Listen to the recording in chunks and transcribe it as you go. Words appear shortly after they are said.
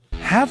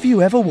Have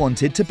you ever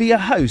wanted to be a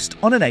host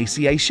on an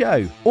ACA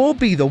show or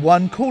be the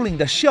one calling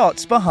the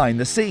shots behind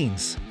the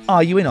scenes?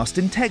 Are you in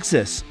Austin,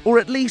 Texas, or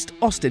at least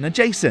Austin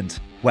adjacent?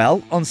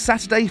 Well, on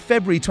Saturday,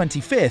 February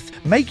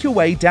 25th, make your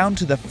way down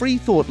to the Free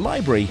Thought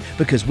Library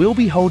because we'll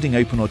be holding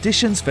open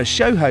auditions for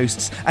show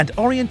hosts and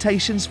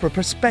orientations for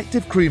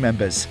prospective crew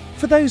members.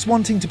 For those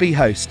wanting to be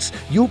hosts,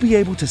 you'll be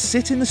able to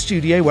sit in the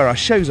studio where our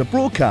shows are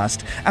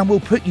broadcast and we'll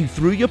put you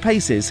through your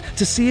paces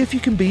to see if you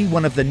can be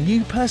one of the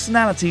new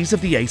personalities of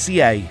the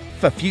ACA.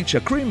 For future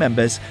crew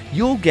members,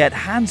 you'll get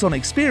hands-on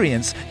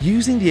experience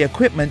using the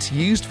equipment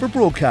used for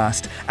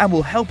broadcast and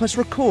will help us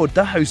record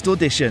the host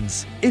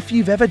auditions. If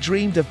you've ever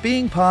dreamed of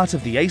being part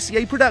of the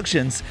ACA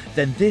productions,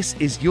 then this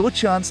is your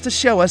chance to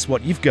show us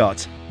what you've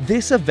got.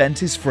 This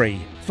event is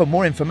free. For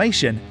more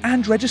information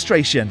and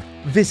registration,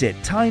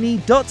 visit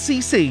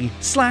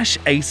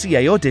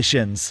tiny.cc/ACA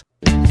auditions.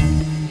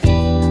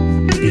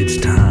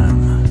 It's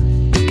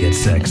time to get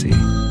sexy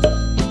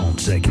on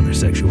Secular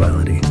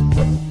Sexuality.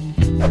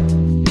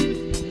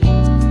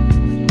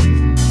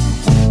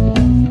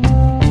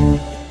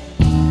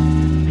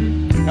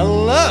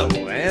 Hello,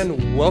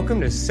 and welcome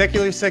to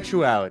Secular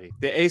Sexuality,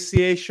 the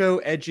ACA show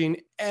edging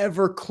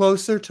ever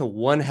closer to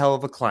one hell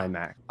of a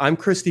climax. I'm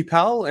Christy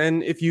Powell,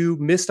 and if you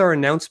missed our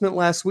announcement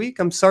last week,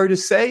 I'm sorry to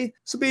say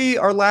this will be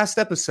our last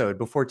episode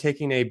before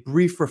taking a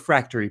brief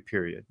refractory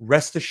period.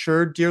 Rest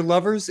assured, dear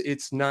lovers,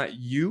 it's not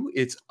you,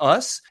 it's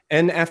us,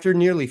 and after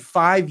nearly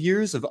 5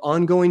 years of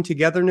ongoing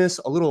togetherness,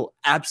 a little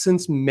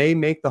absence may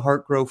make the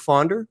heart grow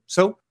fonder.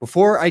 So,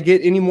 before I get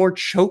any more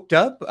choked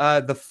up,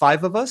 the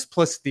five of us,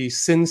 plus the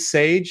sin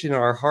sage in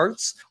our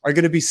hearts, are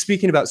going to be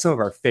speaking about some of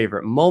our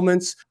favorite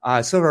moments,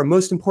 some of our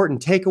most important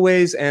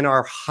takeaways, and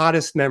our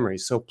hottest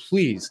memories. So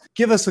please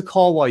give us a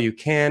call while you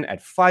can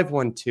at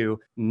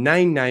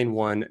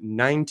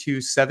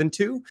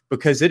 512-991-9272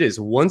 because it is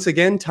once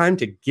again time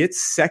to get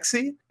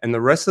sexy, and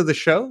the rest of the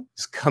show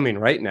is coming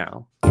right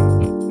now.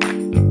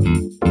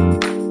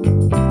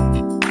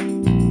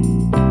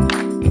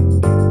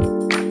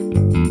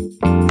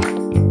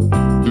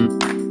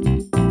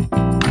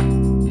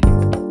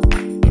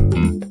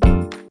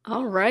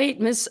 All right,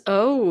 Miss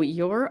O,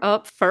 you're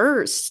up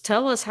first.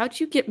 Tell us, how'd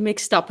you get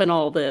mixed up in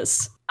all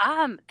this?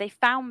 They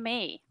found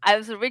me. I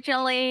was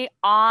originally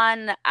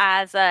on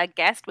as a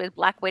guest with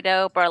Black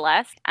Widow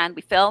Burlesque, and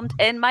we filmed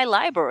in my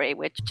library,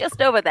 which just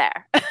over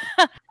there.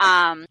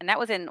 And that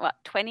was in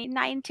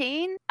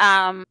 2019.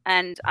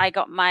 And I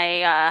got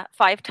my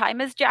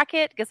 5-timers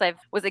jacket because I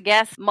was a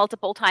guest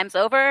multiple times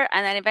over.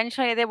 And then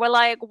eventually they were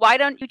like, "Why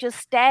don't you just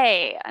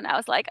stay?" And I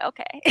was like,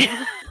 "Okay."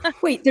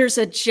 Wait, there's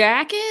a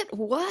jacket?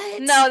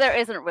 What? No, there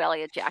isn't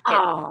really a jacket.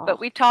 Oh. But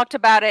we talked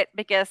about it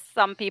because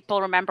some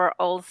people remember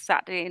old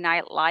Saturday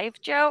Night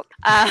Live joke.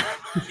 And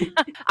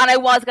I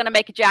was going to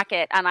make a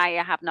jacket, and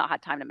I have not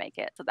had time to make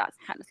it. So that's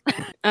kind of...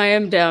 I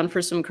am down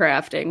for some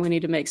crafting. We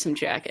need to make some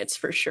jackets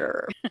for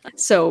sure.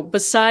 So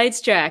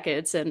besides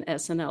jackets and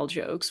SNL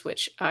jokes,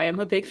 which I am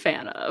a big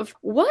fan of,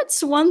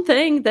 what's one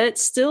thing that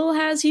still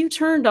has you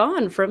turned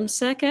on from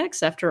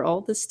SecX after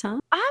all this time?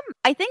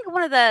 I think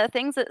one of the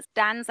things that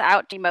stands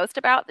out to me most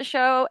about the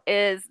show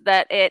is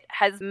that it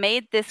has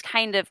made this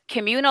kind of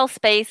communal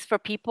space for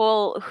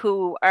people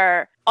who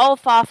are all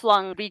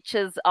far-flung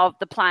reaches of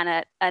the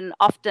planet and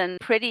often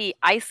pretty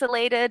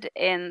isolated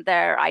in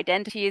their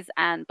identities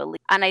and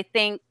beliefs. And I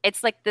think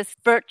it's like this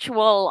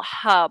virtual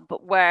hub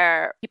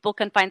where people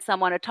can find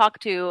someone to talk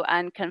to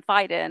and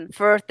confide in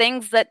for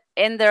things that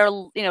in their,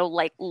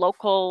 like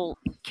local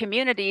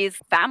communities,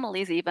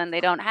 families even,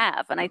 they don't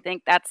have. And I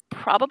think that's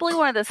probably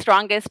one of the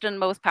strongest and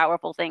most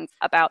powerful things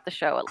about the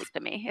show, at least to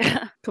me.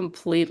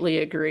 Completely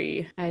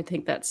agree. I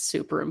think that's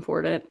super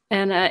important.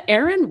 And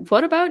Erin,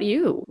 what about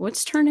you?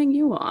 What's turning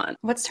you on?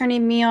 What's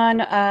turning me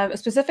on,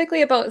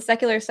 specifically about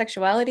secular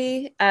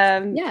sexuality?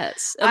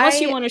 Yes, unless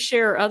you want to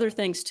share other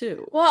things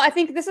too. Well, I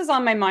think this is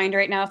on my mind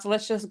right now, so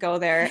let's just go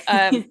there.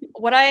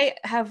 What I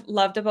have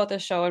loved about the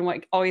show and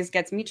what always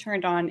gets me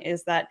turned on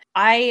is that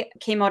I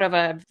came out of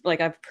a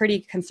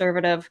pretty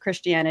conservative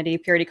Christianity,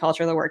 purity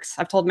culture, the works.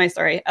 I've told my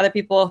story. Other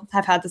people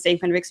have had the same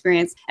kind of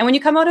experience. And when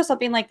you come out of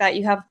something like that,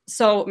 you have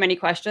so many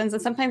questions,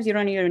 and sometimes you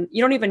don't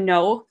even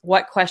know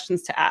what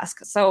questions to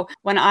ask. So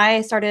when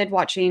I started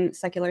watching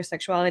secular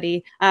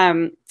sexuality,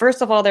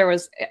 first of all, there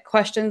was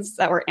questions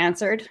that were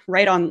answered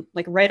right on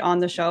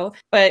the show.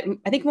 But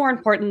I think more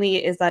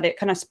importantly is that it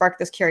kind of sparked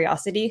this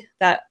curiosity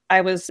that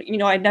I'd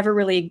never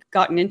really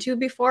gotten into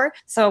before.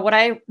 So what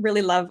I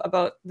really love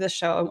about this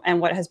show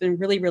and what has been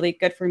really, really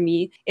good for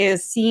me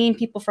is seeing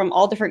people from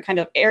all different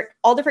kinds of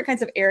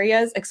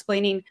areas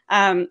explaining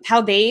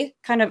how they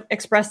kind of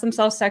express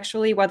themselves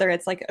sexually, whether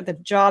it's like the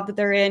job that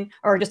they're in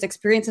or just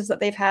experiences that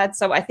they've had.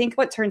 So I think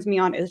what turns me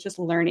on is just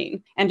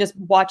learning and just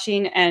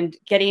watching and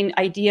getting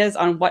ideas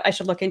on what I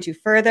should look into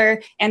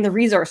further and the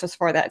resources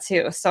for that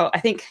too. So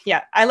I think,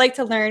 I like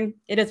to learn.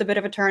 It is a bit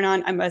of a turn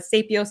on. I'm a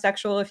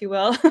sapiosexual, if you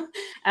will.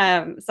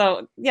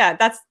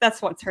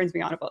 That's what turns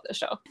me on about this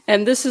show.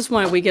 And this is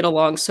why we get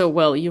along so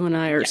well Well, you and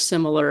I are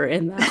similar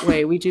in that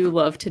way. We do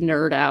love to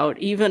nerd out,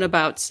 even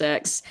about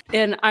sex.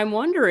 And I'm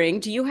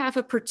wondering, do you have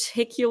a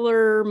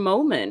particular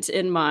moment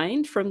in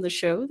mind from the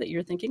show that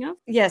you're thinking of?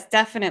 Yes,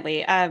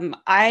 definitely.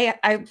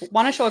 I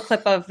want to show a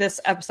clip of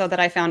this episode that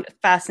I found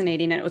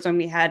fascinating. And it was when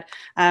we had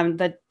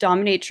the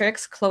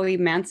dominatrix Chloe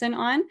Manson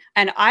on.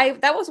 And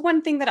that was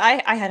one thing that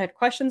I had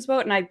questions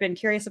about and I'd been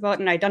curious about,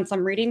 and I'd done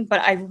some reading,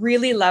 but I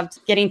really loved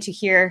getting to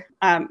hear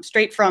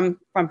straight from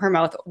her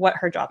mouth what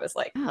her job is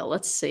like. Oh,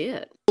 let's see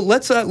it.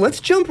 Let's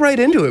jump right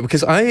into it,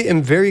 because I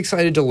am very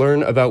excited to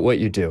learn about what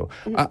you do.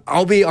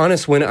 I'll be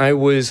honest, when I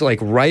was like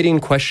writing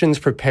questions,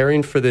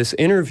 preparing for this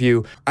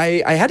interview,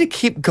 I had to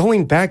keep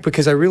going back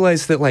because I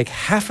realized that like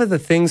half of the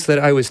things that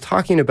I was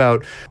talking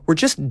about were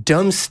just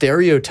dumb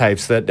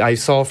stereotypes that I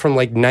saw from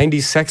like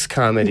 90s sex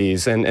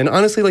comedies and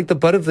honestly like the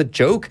butt of the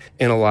joke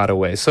in a lot of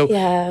ways. So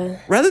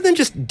rather than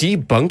just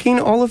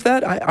debunking all of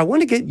that, I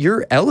want to get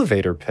your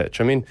elevator pitch.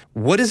 I mean,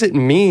 what does it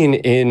mean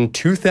in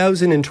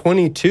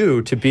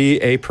 2022 to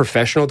be a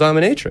professional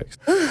dominatrix?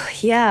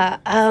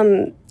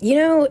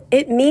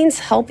 It means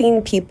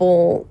helping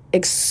people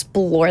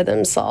explore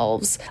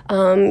themselves.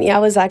 I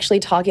was actually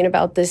talking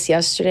about this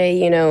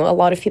yesterday. A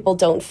lot of people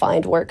don't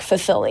find work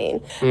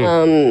fulfilling,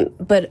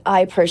 but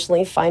I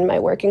personally find my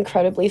work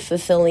incredibly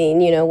fulfilling.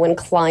 When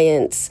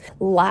clients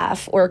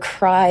laugh or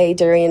cry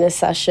during a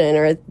session,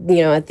 or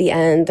at the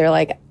end, they're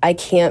like, I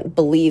can't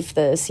believe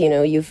this.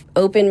 You've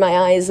opened my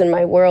eyes and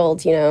my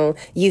world.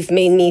 You've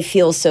made me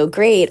feel so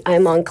great.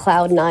 I'm on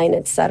cloud 9,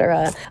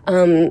 etc.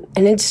 And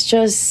it's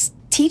just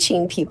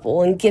teaching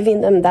people and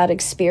giving them that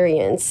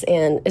experience,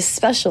 and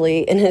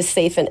especially in a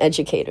safe and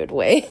educated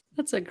way.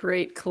 That's a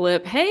great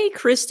clip. Hey,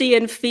 Christy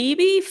and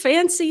Phoebe,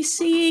 fancy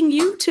seeing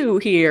you two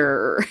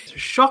here. It's a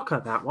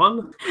shocker, that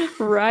one.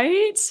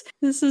 Right?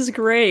 This is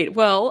great.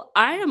 Well,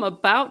 I am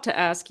about to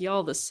ask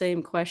y'all the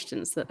same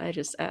questions that I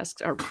just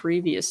asked our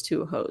previous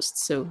two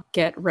hosts, so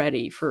get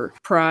ready for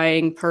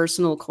prying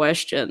personal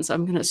questions.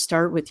 I'm going to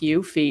start with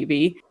you,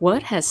 Phoebe.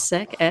 What has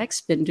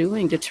SecX been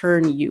doing to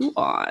turn you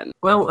on?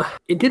 Well,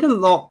 it did a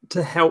lot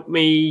to help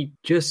me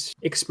just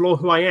explore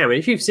who I am. And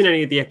if you've seen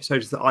any of the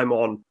episodes that I'm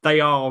on, they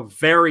are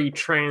very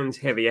trans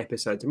heavy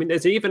episodes. I mean,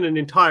 there's even an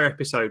entire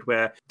episode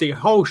where the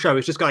whole show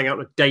is just going out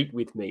on a date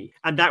with me.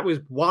 And that was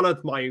one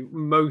of my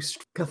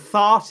most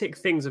cathartic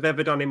things I've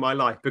ever done in my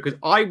life, because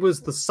I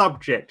was the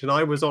subject and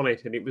I was on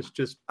it, and it was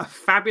just a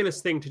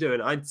fabulous thing to do.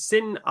 And I'd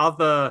seen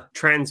other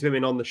trans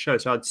women on the show.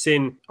 So I'd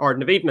seen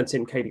Arden Naveed, I'd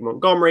seen Katie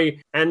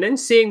Montgomery, and then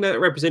seeing that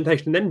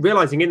representation, and then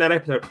realizing in that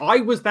episode, I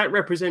was that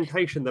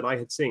representation that I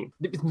had seen.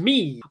 It was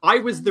me. I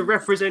was the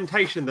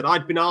representation that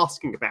I'd been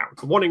asking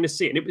about, wanting to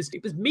see. And it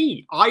was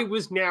me. I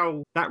was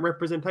now that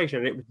representation,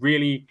 and it was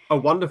really a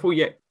wonderful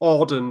yet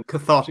odd and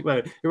cathartic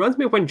moment. It reminds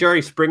me of when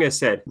Jerry Springer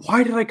said,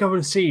 "Why did I go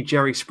and see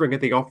Jerry Springer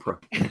the opera?"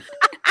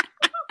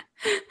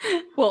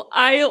 Well,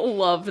 I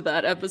loved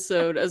that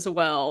episode as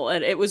well,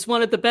 and it was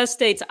one of the best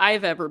dates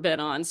I've ever been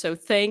on, so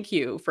thank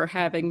you for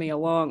having me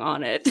along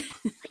on it.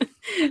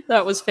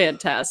 That was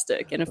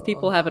fantastic, and if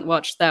people haven't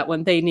watched that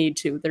one, they need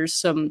to. There's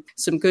some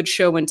good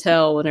show and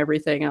tell and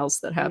everything else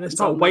that happens.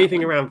 Start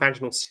waving around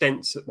vaginal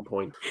stents at the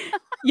point.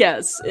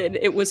 Yes,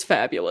 it was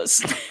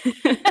fabulous.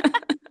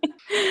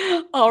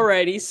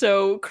 Alrighty,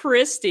 so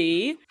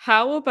Christy,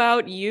 how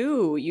about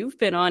you? You've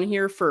been on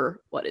here for,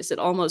 what is it,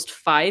 almost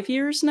 5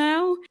 years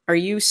now? Are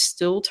you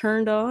still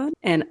turned on?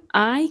 And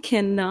I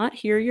cannot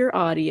hear your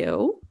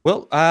audio.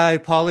 Well, I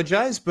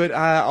apologize, but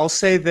I'll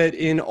say that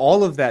in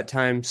all of that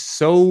time,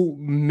 so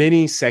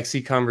many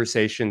sexy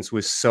conversations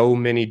with so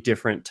many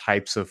different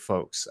types of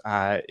folks.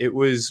 It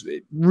was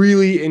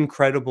really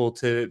incredible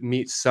to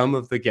meet some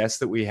of the guests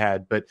that we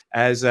had. But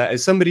as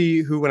somebody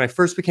who, when I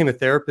first became a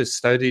therapist,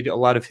 studied a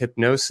lot of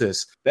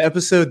hypnosis, the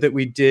episode that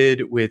we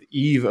did with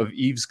Eve of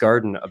Eve's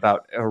Garden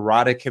about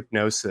erotic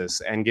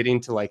hypnosis and getting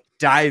to like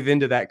dive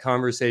into that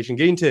conversation,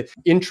 getting to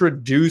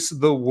introduce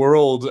the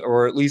world,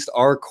 or at least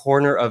our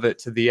corner of it,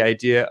 to the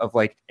idea of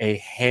like a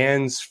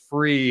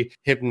hands-free,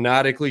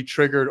 hypnotically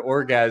triggered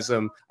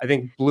orgasm, I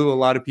think blew a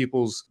lot of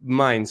people's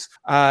minds.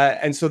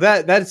 And so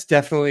that's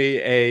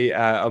definitely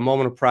a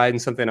moment of pride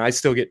and something I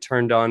still get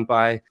turned on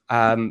by.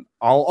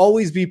 I'll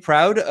always be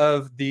proud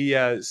of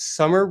the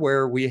summer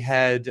where we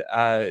had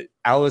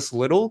Alice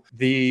Little,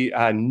 the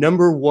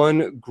number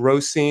one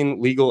grossing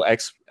legal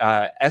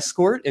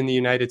escort in the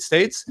United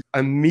States,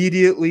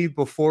 immediately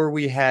before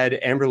we had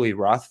Amberly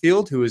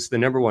Rothfield, who was the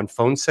number one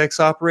phone sex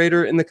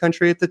operator in the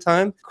country at the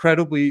time.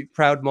 Incredibly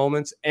proud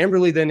moments.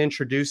 Amberly then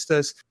introduced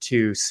us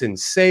to Sin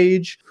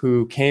Sage,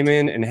 who came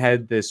in and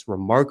had this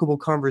remarkable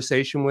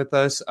conversation with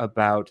us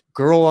about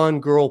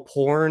girl-on-girl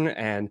porn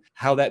and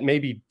how that may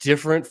be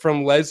different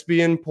from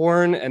lesbian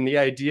porn, and the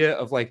idea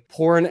of like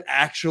porn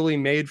actually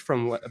made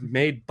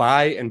by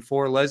and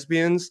for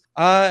lesbians.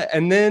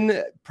 And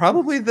then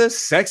probably the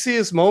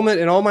sexiest moment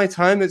in all my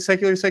time at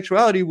Secular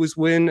Sexuality was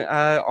when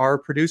our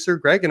producer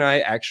Greg and I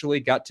actually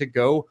got to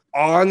go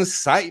on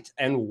site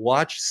and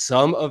watch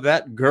some of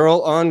that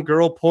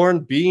girl-on-girl porn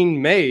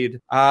being made.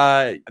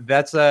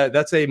 That's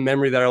a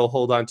memory that I will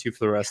hold on to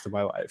for the rest of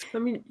my life. I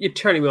mean, you're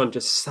turning me on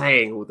just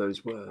saying all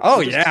those words.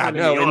 Oh, yeah.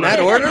 No, in that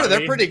order,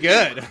 they're pretty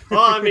good.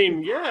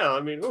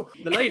 The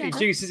lady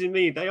juices in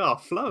me, they are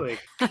flowing.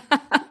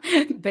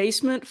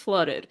 Basement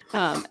flooded.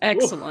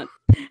 Excellent.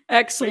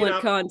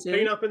 Excellent content.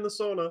 Clean up in the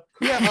sauna.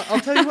 Yeah, I'll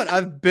tell you what.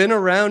 I've been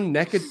around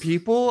naked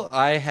people.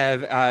 I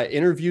have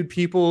interviewed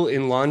people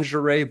in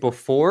lingerie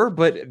before,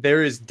 but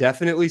there is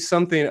definitely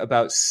something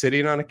about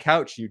sitting on a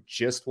couch you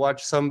just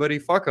watch somebody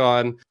fuck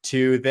on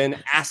to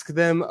then ask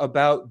them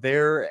about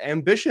their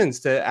ambitions,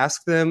 to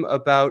ask them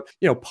about,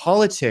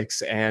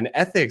 politics and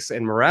ethics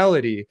and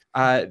morality.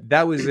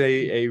 That was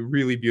a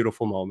really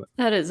beautiful moment.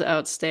 That is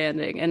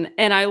outstanding.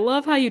 And I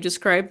love how you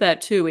describe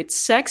that too. It's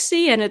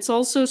sexy and it's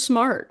also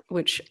smart,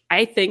 which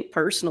I think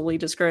personally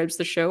describes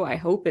the show. I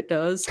hope it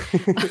does.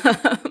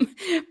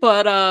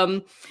 But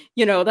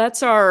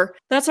that's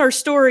our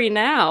story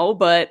now,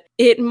 but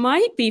it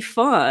might be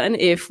fun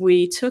if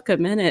we took a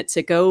minute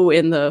to go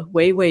in the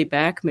way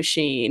back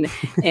machine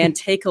and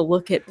take a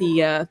look at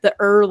the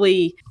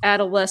early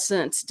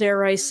adolescent,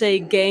 dare I say,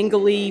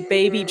 gangly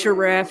baby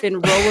giraffe in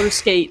roller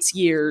skates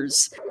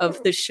years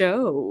of the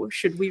show.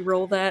 Should we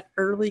roll that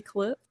early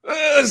clip?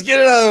 Let's get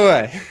it out of the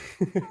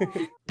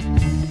way.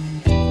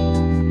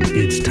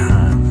 It's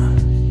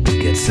time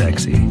to get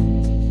sexy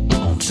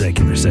on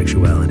Secular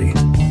Sexuality.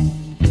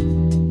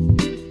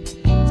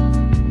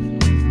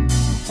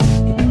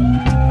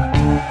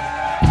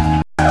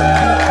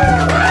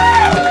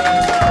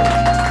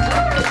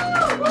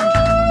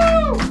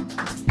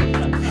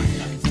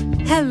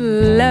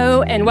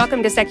 Hello and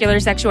welcome to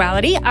Secular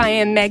Sexuality. I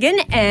am Megan,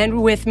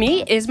 and with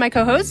me is my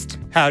co-host.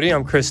 Howdy,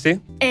 I'm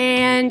Christy.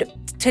 And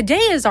today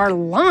is our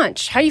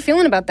launch. How are you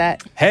feeling about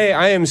that? Hey,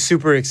 I am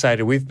super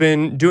excited. We've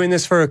been doing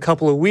this for a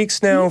couple of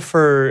weeks now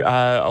for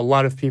a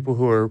lot of people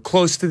who are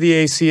close to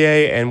the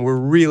ACA, and we're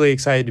really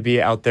excited to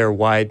be out there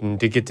wide and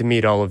to get to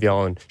meet all of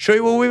y'all and show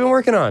you what we've been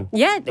working on.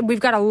 Yeah, we've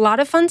got a lot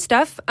of fun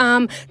stuff.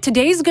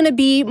 Today's going to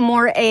be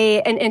more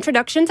an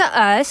introduction to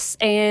us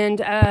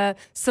and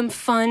some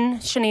fun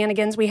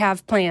shenanigans we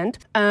have planned.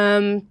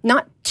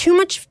 Not too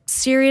much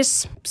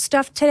serious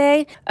stuff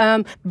today,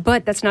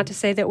 but that's not to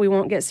say that we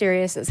won't get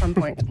serious at some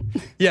point.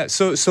 Yeah,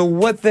 so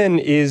what then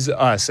is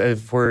us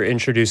if we're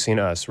introducing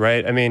us,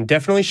 right? I mean,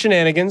 definitely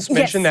shenanigans.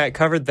 Mentioned that,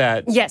 covered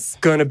that. Yes.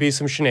 Gonna be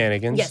some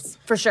shenanigans. Yes,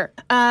 for sure.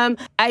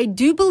 I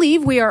do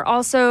believe we are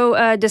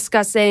also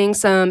discussing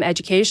some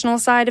educational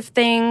side of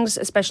things,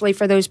 especially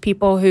for those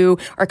people who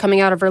are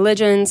coming out of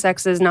religion.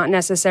 Sex is not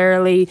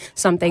necessarily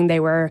something they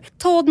were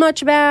told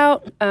much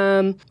about,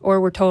 or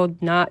were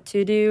told not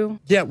to do.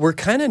 Yeah, we're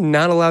kind of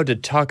not allowed to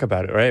talk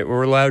about it, right?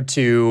 We're allowed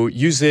to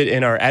use it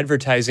in our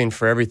advertising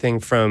for everything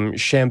from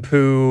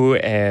shampoo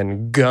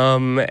and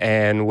gum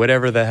and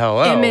whatever the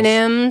hell else.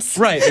 M&Ms.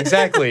 Right,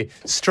 exactly.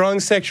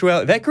 Strong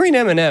sexuality. That green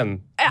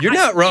M&M, you're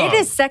not wrong. It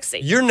is sexy.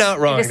 You're not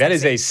wrong. That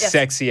is a Yes.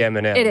 sexy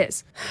M&M. It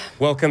is.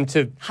 Welcome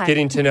to Hi.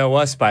 getting to know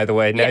us, by the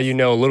way. Now Yes. you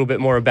know a little bit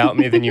more about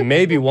me than you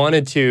maybe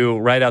wanted to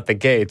right out the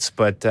gates,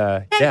 but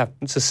yeah,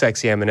 it's a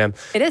sexy M&M.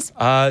 It is.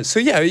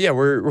 So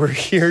we're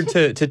here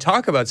to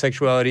talk about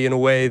sexuality in a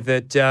way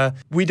that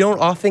we don't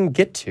often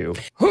get to.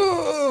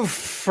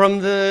 From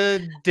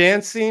the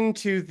dancing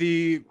to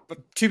be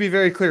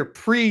very clear,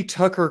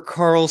 pre-Tucker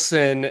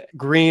Carlson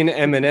green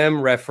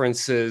M&M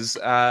references.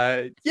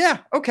 Yeah,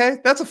 okay,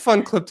 that's a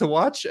fun clip to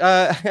watch.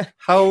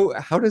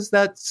 How does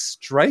that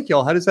strike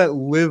y'all? How does that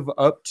live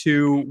up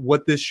to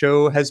what this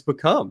show has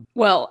become?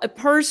 Well,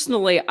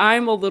 personally,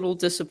 I'm a little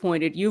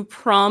disappointed. You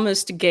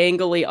promised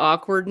gangly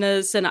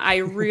awkwardness, and I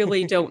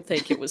really don't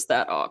think it was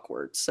that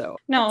awkward. So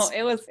No,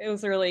 it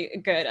was really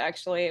good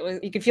actually. It was,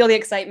 you could feel the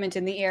excitement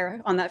in the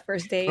air on that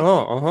first date.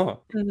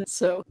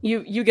 So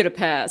you get a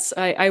pass.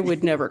 I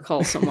would never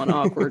call someone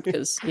awkward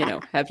because,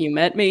 have you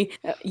met me?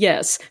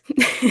 Yes.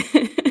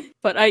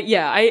 But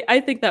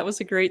I think that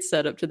was a great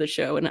setup to the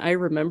show. And I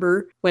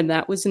remember when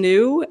that was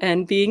new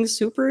and being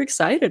super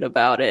excited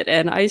about it.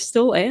 And I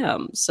still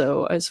am.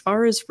 So as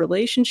far as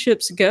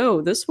relationships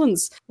go, this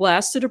one's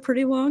lasted a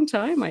pretty long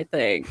time, I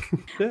think.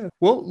 Yeah.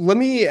 Well, let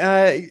me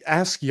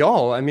ask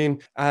y'all. I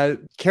mean,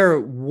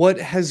 Kara, what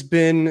has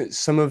been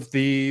some of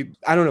the,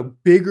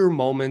 bigger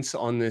moments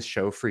on this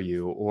show for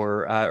you?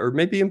 Or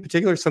maybe in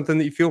particular, something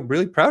that you feel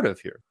really proud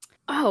of here?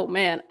 Oh,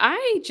 man,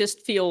 I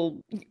just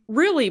feel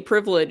really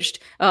privileged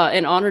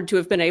and honored to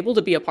have been able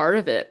to be a part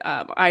of it.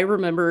 I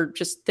remember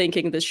just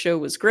thinking this show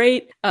was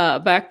great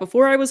back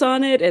before I was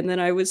on it. And then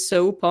I was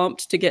so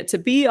pumped to get to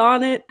be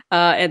on it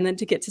and then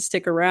to get to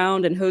stick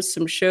around and host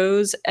some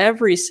shows.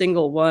 Every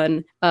single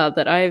one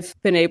that I've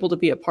been able to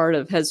be a part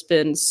of has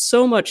been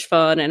so much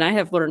fun. And I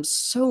have learned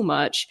so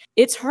much.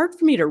 It's hard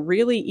for me to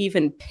really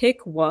even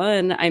pick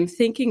one. I'm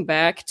thinking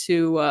back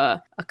to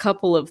a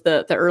couple of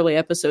the early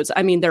episodes.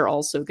 I mean, they're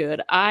all so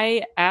good.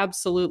 I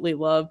absolutely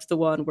loved the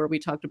one where we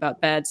talked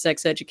about bad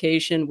sex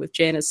education with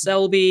Janice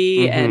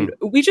Selby, and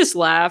we just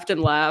laughed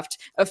and laughed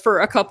for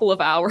a couple of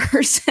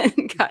hours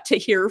and got to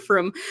hear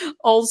from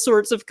all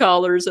sorts of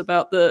callers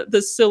about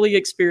the silly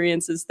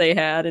experiences they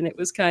had. And it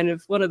was kind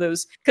of one of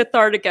those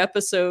cathartic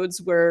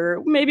episodes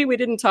where maybe we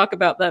didn't talk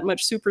about that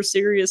much super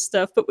serious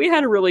stuff, but we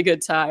had a really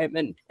good time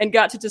and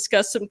got to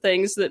discuss some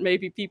things that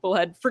maybe people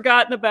had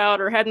forgotten about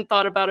or hadn't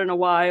thought about in a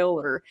while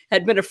or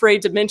had been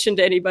afraid to mention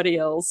to anybody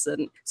else.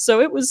 And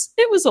so it was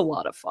a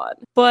lot of fun.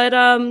 But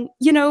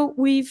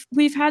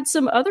we've had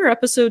some other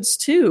episodes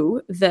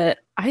too that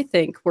I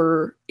think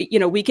were,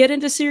 we get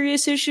into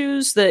serious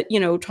issues that,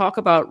 talk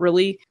about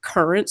really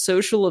current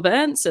social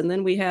events. And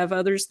then we have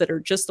others that are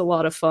just a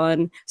lot of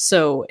fun.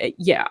 So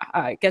yeah,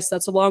 I guess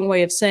that's a long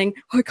way of saying,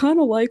 I kind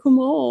of like them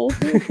all.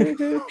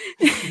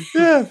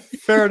 Yeah,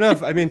 fair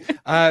enough. I mean,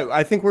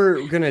 I think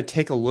we're going to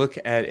take a look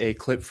at a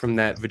clip from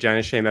that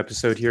Vagina Shame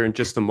episode here in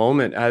just a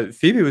moment.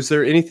 Phoebe, was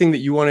there anything that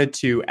you wanted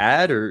to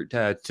add or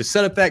to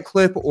set up that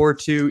clip or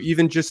to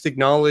even just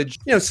acknowledge,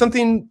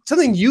 something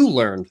you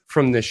learned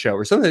from this show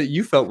or something that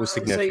you felt was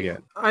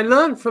significant? I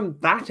learned from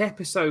that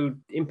episode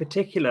in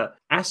particular,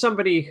 as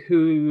somebody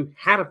who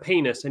had a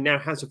penis and now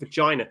has a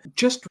vagina,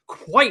 just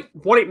quite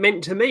what it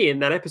meant to me in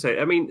that episode.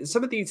 I mean,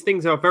 some of these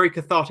things are very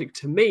cathartic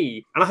to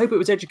me, and I hope it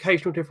was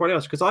educational to everyone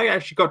else, because I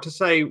actually got to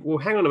say, well,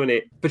 hang on a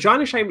minute,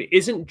 Vagina Shame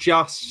isn't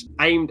just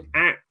aimed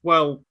at,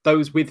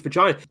 those with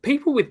vaginas.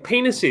 People with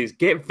penises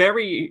get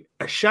very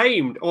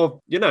ashamed of,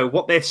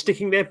 what they're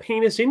sticking their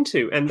penis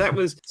into. And that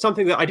was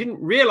something that I didn't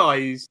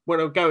realize when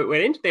I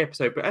went into the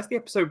episode. But as the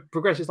episode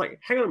progressed, it's like,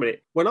 hang on a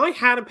minute. When I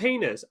had a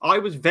penis, I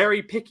was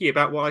very picky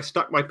about what I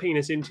stuck my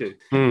penis into.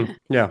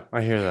 Yeah,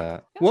 I hear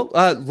that. Well,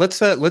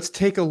 let's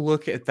take a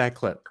look at that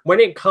clip.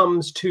 When it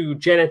comes to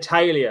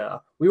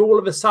genitalia, we all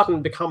of a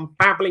sudden become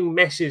babbling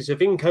messes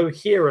of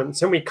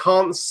incoherence and we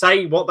can't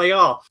say what they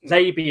are.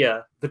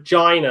 Labia,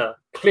 vagina,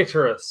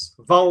 clitoris,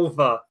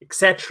 vulva,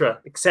 etc.,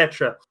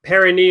 etc.,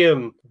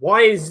 perineum.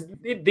 Why is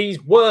it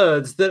these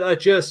words that are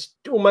just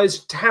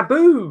almost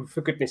taboo,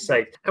 for goodness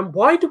sake? And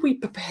why do we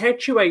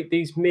perpetuate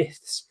these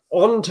myths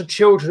onto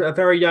children at a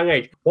very young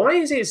age? Why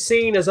is it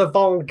seen as a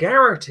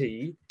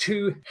vulgarity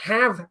to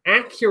have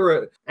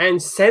accurate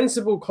and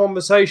sensible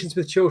conversations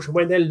with children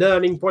when they're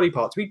learning body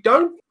parts? We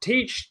don't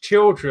teach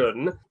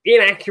children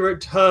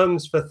inaccurate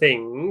terms for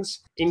things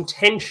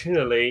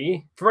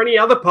intentionally for any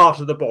other part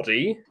of the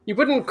body. You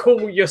wouldn't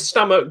call your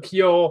stomach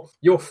your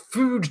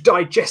food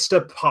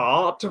digester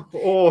part,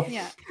 or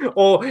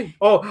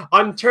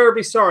I'm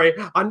terribly sorry,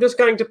 I'm just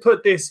going to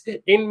put this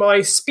in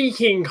my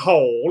speaking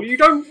hole. You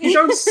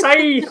don't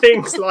say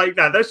things like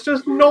that. That's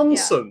just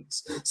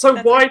nonsense. Yeah.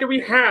 So why do we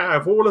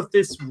have all of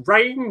this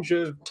range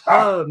of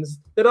terms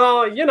that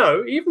are,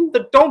 even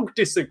the dog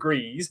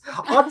disagrees,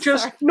 are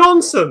just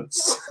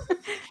nonsense?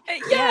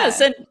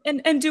 Yes,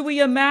 and do we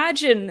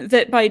imagine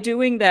that by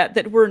doing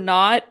that we're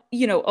not,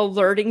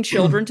 alerting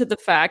children to the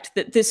fact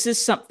that this is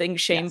something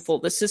shameful,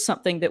 this is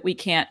something that we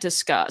can't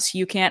discuss.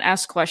 You can't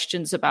ask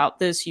questions about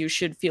this. You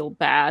should feel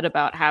bad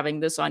about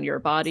having this on your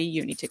body.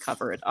 You need to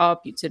cover it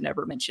up. You should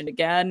never mention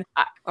again.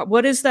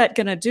 What is that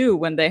going to do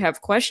when they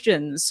have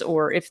questions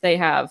or if they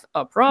have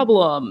a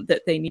problem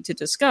that they need to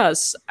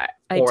discuss?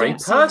 Or a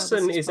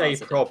person is a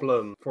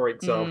problem, for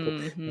example.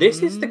 Mm-hmm.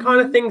 This is the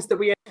kind of things that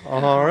we...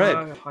 All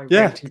right. I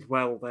ranted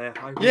well there.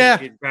 I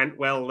really did rant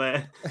well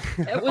there.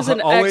 It was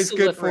an always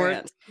excellent good for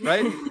rant. It,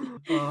 right?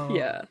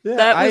 Yeah.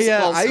 That was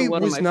I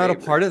one was of my not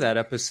favorites. a part of that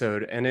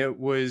episode, and it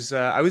was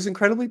I was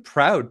incredibly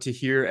proud to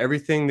hear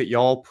everything that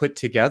y'all put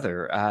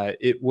together.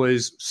 It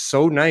was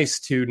so nice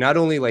to not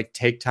only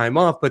take time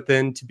off, but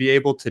then to be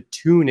able to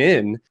tune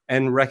in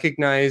and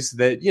recognize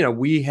that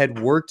we had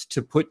worked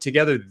to put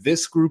together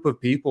this group of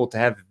people to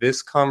have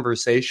this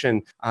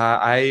conversation.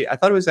 I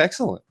thought it was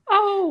excellent.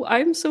 Oh,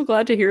 I'm so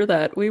glad to hear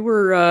that. We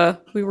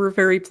were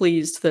very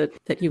pleased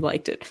that you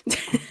liked it.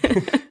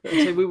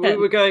 So we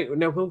were going.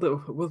 Now, will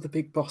the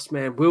big boss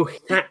man will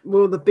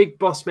the big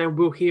boss man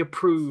will he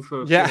approve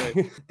of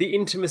the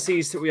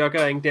intimacies that we are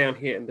going down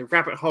here and the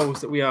rabbit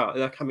holes that we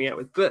are coming out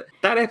with? But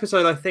that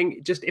episode, I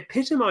think, just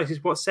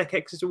epitomizes what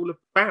SecX is all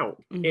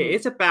about. Mm-hmm. It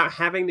is about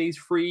having these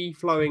free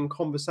flowing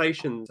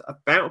conversations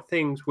about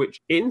things which,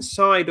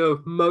 inside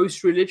of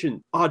most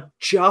religions, are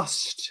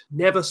just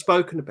never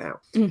spoken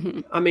about. Mm-hmm.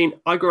 I mean,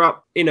 I grew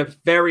up in a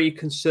very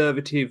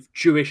conservative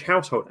Jewish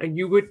household, and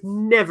you would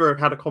never have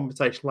had a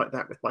conversation like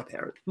that with my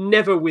parents.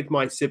 Never with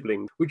my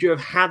siblings would you have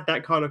had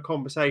that kind of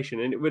conversation,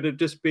 and it would have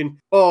just been,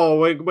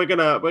 we're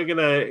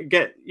gonna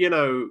get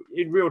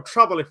in real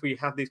trouble if we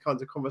have these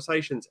kinds of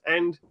conversations.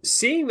 And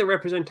seeing the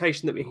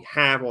representation that we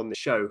have on the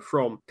show,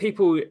 from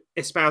people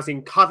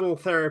espousing cuddle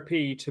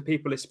therapy to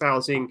people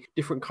espousing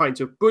different kinds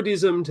of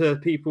Buddhism to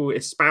people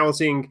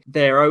espousing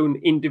their own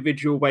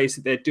individual ways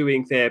that they're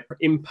doing their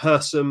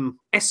in-person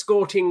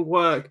escorting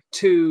work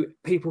to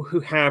people who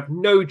have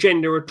no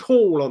gender at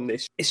all on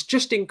this. It's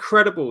just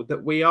incredible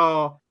that we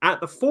are at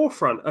the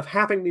forefront of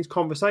having these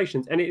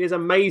conversations, and it is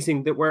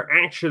amazing that we're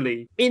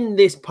actually in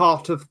this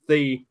part of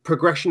the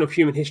progression of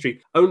human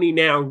history only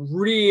now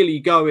really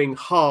going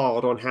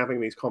hard on having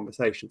these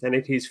conversations, and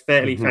it is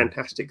fairly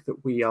fantastic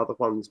that we are the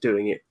ones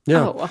doing it.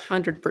 Yeah. Oh,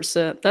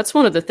 100%. That's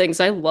one of the things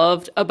I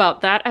loved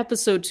about that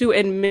episode too,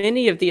 and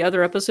many of the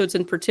other episodes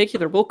in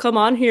particular. We'll come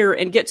on here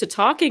and get to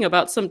talking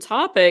about some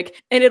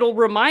topic, and it'll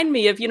remind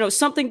me of, you know,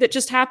 something that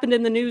just happened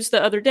in the news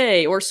the other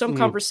day, or some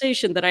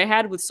conversation that I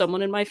had with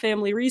someone in my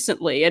family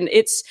recently. And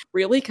it's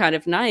really kind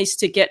of nice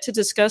to get to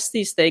discuss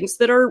these things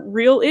that are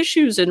real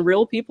issues in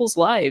real people's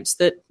lives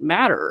that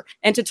matter,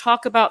 and to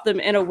talk about them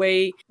in a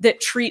way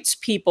that treats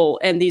people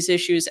and these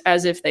issues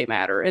as if they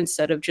matter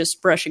instead of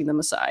just brushing them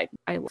aside.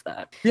 I love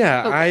that.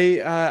 Yeah,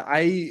 Okay.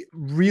 I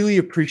really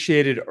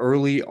appreciated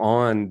early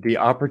on the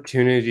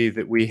opportunity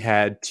that we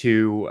had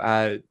to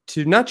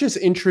not just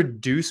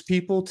introduce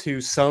people to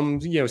some,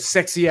 you know,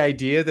 sexy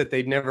idea that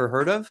they'd never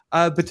heard of,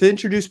 but to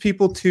introduce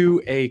people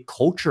to a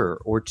culture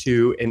or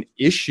to an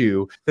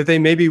issue that they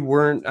maybe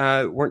weren't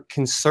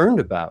concerned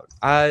about,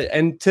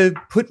 and to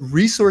put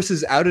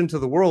resources out into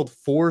the world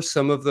for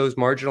some of those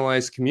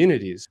marginalized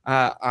communities.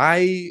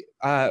 I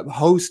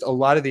host a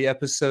lot of the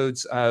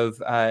episodes of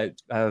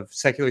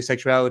Secular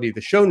Sexuality,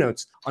 the show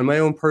notes, on my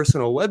own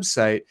personal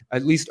website,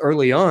 at least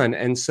early on.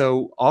 And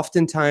so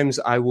oftentimes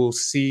I will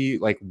see,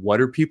 like, what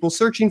are people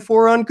searching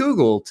for on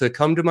Google to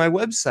come to my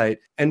website?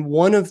 And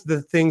one of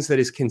the things that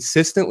has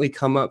consistently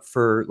come up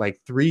for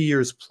like 3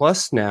 years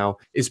plus now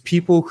is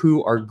people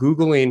who are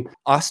Googling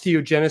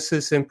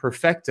osteogenesis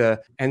imperfecta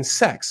and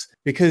sex,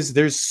 because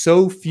there's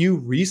so few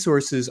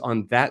resources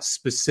on that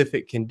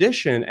specific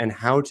condition and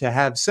how to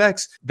have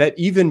sex that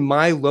even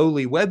my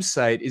lowly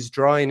website is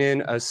drawing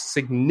in a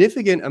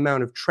significant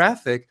amount of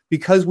traffic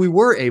because we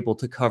were able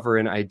to cover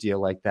an idea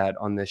like that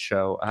on this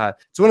show.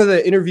 It's one of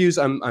the interviews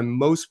I'm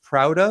most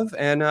proud of,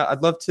 and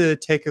I'd love to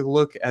take a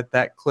look at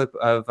that clip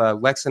of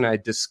Lex and I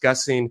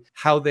discussing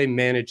how they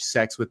manage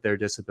sex with their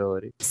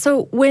disability.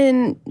 So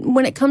when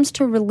it comes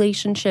to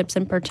relationships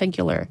in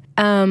particular,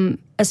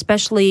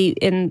 especially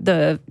in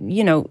the,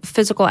 you know,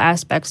 physical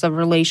aspects of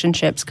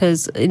relationships,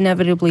 because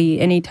inevitably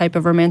any type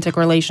of romantic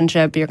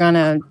relationship, you're going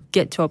to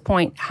get to a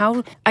point.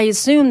 How, I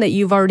assume that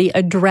you've already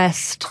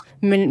addressed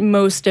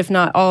most, if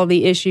not all,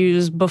 the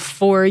issues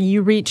before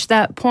you reach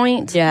that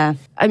point. Yeah.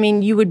 I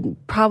mean, you would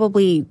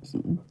probably,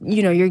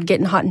 you know, you're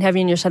getting hot and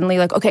heavy and you're suddenly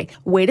like, okay,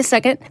 wait a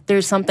second.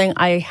 There's something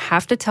I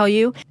have to tell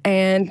you.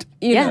 And,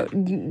 you know,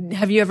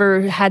 have you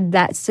ever had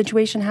that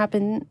situation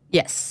happen?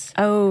 Yes.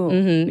 Oh.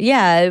 Mm-hmm.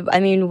 Yeah. I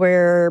mean,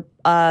 we're,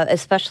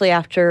 especially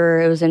after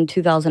it was in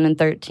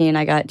 2013,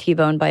 I got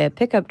T-boned by a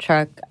pickup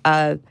truck.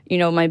 You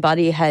know, my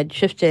body had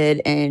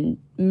shifted and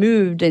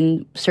moved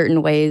in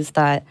certain ways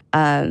that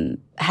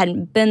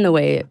hadn't been the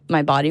way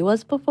my body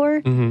was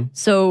before. Mm-hmm.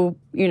 So,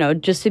 you know,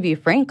 just to be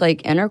frank,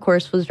 like,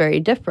 intercourse was very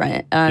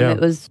different.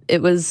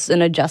 It was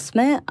an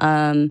adjustment.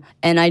 And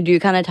I do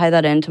kind of tie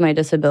that into my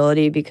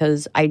disability,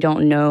 because I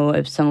don't know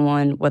if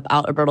someone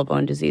without a brittle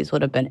bone disease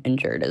would have been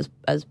injured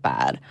as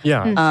bad.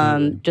 Yeah.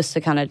 Just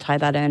to kind of tie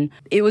that in.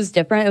 It was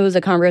different. It was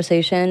a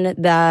conversation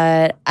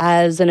that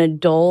as an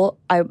adult,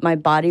 my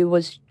body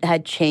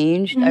had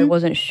changed. Mm-hmm. I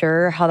wasn't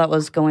sure how that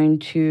was going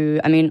to,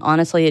 I mean,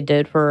 honestly, it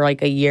did for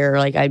like a year.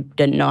 Like, I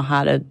didn't know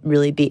how to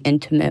really be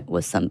intimate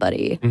with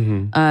somebody.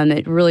 Mm-hmm.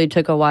 It really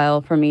took a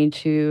while for me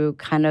to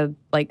kind of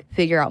like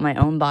figure out my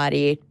own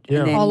body. Yeah.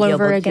 And then all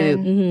over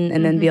again.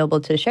 And then be able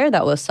to share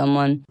that with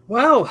someone.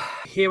 Well,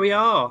 here we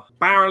are,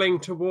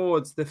 barreling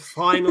towards the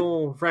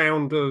final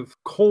round of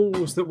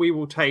calls that we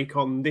will take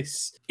on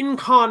this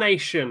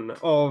incarnation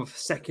of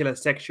secular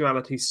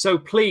sexuality. So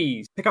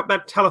please pick up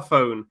that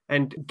telephone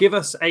and give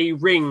us a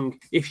ring.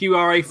 If you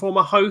are a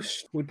former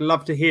host, we'd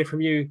love to hear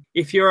from you.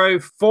 If you're a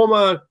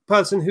former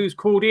person who's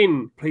called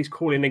in, please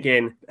call in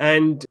again.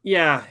 And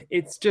yeah,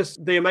 it's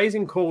just the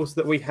amazing calls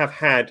that we have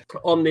had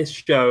on this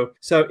show.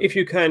 So if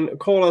you can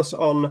call us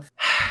on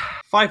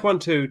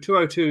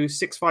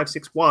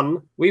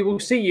 512-202-6561, we will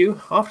see you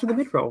after the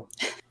mid-roll.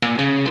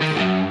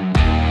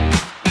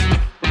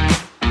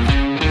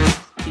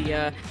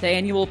 The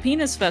annual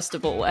penis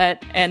festival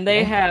and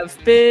they have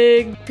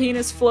big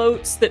penis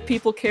floats that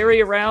people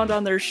carry around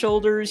on their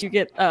shoulders. You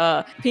get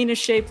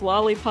penis-shaped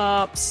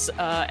lollipops,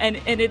 and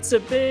it's a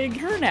big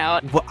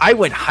turnout. Well, I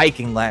went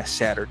hiking last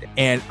Saturday,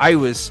 and I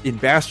was in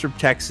Bastrop,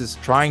 Texas,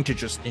 trying to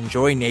just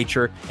enjoy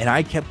nature, and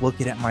I kept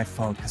looking at my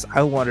phone because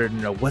I wanted to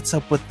know what's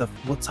up with the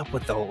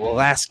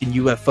Alaskan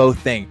UFO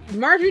thing.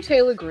 Marjorie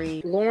Taylor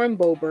Greene, Lauren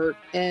Boebert,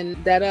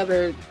 and that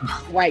other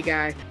white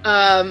guy,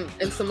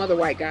 and some other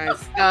white guys.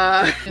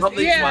 Well,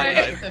 these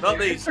ones. Not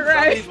these.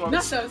 Right. Not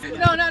these ones.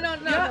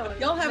 No.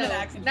 Y'all have an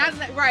accent. Not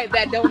right.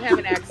 That don't have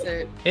an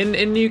accent.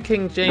 In New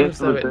King James, This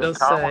though, was it does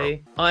common.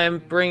 say, "I am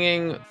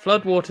bringing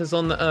floodwaters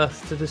on the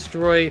earth to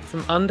destroy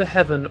from under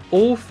heaven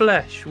all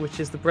flesh, which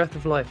is the breath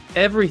of life.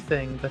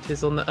 Everything that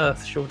is on the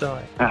earth shall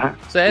die."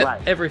 So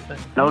Right. everything.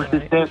 Those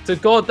are Right? So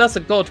God, that's a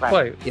God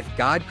quote. If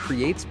God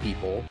creates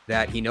people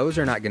that He knows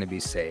are not going to be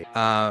saved,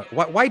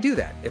 why do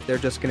that if they're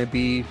just going to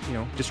be,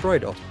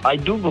 destroyed? I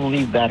do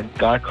believe that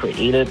God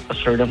created a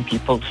certain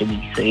people to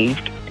be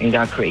saved, and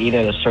God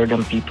created a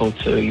certain people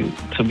to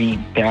be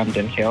damned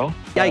in hell.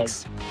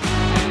 Yikes.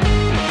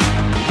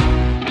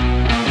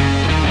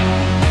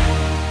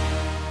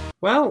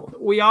 Well,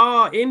 we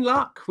are in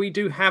luck. We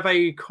do have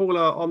a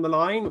caller on the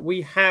line.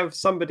 We have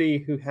somebody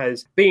who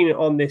has been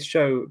on this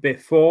show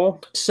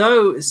before.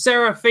 So,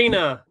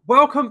 Serafina,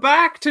 welcome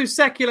back to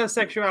Secular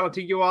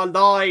Sexuality. You are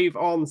live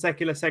on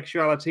Secular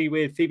Sexuality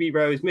with Phoebe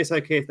Rose, Miss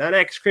O'Keefe, and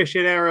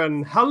ex-Christian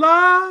Aaron.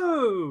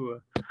 Hello!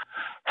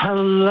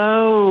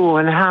 Hello,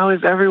 and how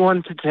is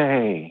everyone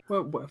today?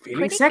 Well, feeling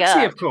Pretty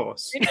sexy, good. of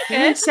course. Pretty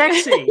Feeling good.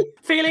 sexy.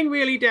 Feeling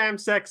really damn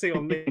sexy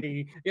on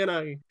the,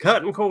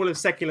 curtain call of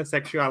secular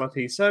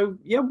sexuality. So,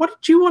 what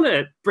did you want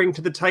to bring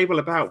to the table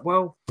about,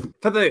 why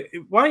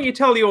don't you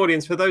tell the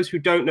audience, for those who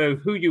don't know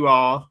who you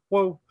are,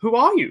 who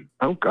are you?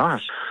 Oh,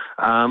 gosh.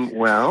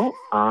 Well,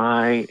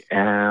 I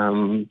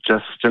am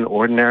just an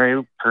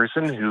ordinary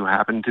person who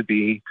happened to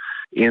be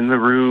in the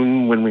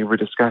room when we were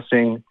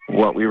discussing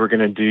what we were going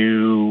to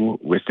do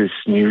with this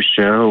new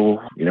show,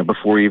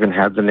 before we even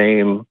had the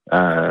name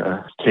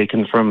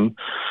taken from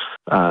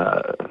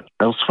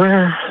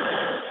elsewhere.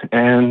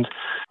 And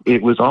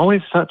it was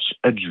always such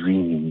a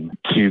dream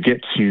to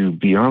get to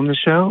be on the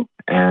show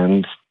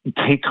and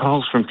take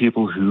calls from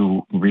people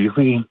who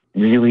really,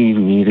 really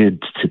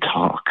needed to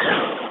talk.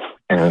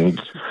 And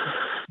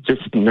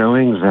just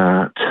knowing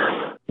that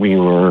we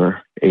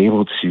were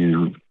able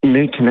to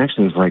make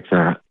connections like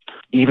that,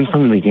 even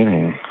from the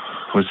beginning,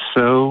 was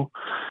so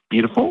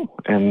beautiful,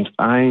 and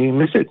I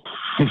miss it.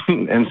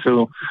 And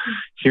so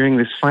hearing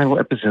this final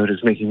episode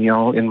is making me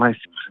all in my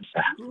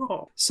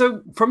feelings.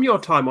 So, from your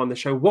time on the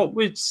show, what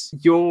was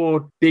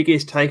your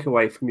biggest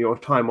takeaway from your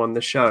time on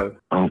the show?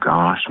 Oh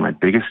gosh, my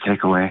biggest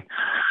takeaway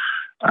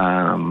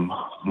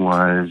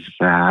was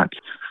that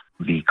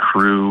the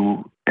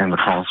crew and the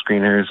call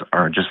screeners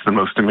are just the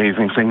most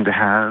amazing thing to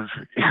have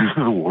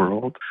in the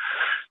world,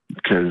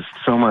 because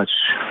so much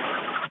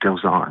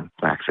goes on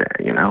back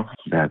there,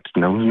 that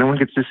no one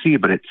gets to see,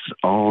 but it's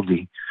all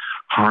the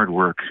hard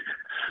work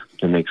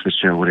that makes the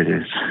show what it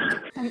is.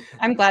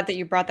 I'm glad that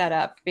you brought that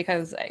up,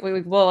 because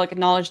we will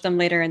acknowledge them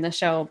later in the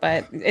show,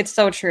 but it's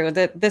so true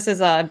that this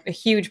is a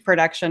huge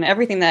production.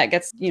 Everything that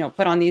gets,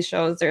 put on these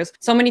shows, there's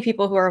so many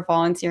people who are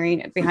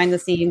volunteering behind the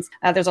scenes.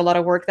 There's a lot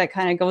of work that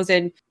kind of goes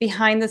in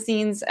behind the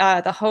scenes.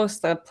 The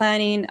host, the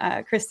planning,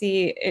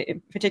 Chrissy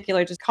in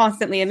particular, just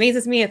constantly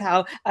amazes me with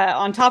how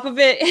on top of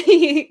it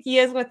he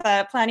is with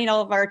planning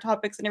all of our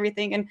topics and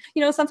everything. And,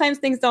 sometimes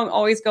things don't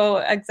always go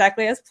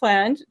exactly as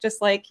planned,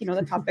 just like,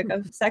 the topic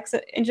of sex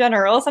in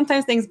general.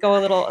 Sometimes things go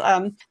a little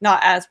not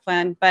as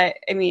planned, but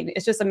I mean,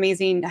 it's just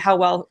amazing how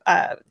well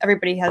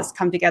everybody has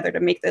come together to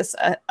make this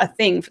a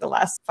thing for the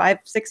last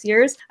 5-6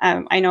 years.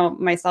 I know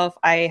myself,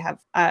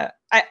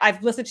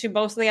 I've listened to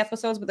most of the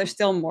episodes, but there's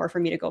still more for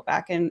me to go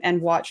back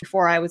and watch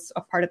before I was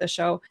a part of the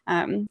show.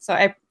 So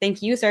I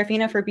thank you,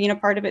 Serafina, for being a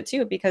part of it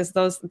too, because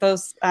those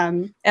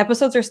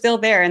episodes are still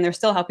there and they're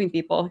still helping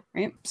people,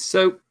 right?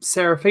 So,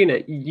 Serafina,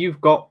 you've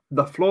got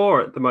the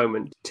floor at the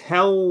moment.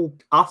 Tell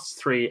us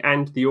three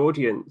and the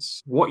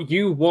audience what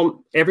you want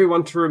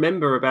everyone to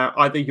remember about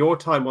either your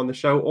time on the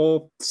show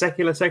or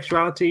secular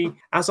sexuality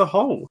as a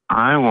whole.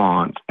 I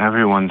want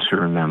everyone to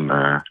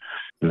remember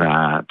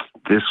that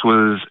this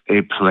was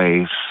a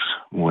place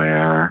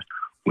where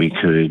we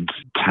could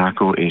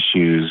tackle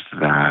issues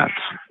that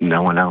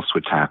no one else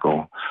would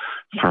tackle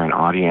for an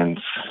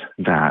audience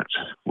that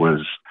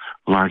was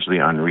largely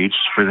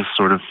unreached for this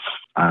sort of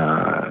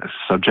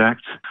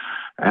subject,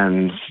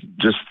 and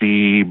just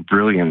the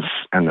brilliance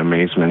and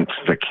amazement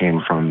that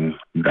came from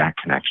that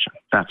connection.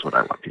 That's what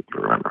I want people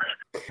to remember.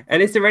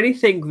 And is there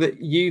anything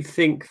that you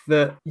think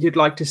that you'd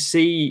like to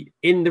see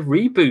in the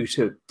reboot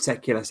of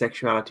Secular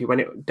Sexuality when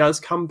it does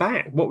come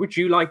back? What would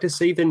you like to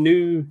see the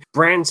new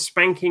brand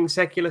spanking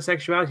Secular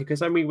Sexuality?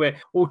 Because I mean, we're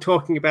all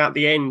talking about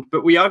the end,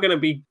 but we are going to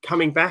be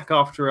coming back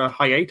after a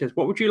hiatus.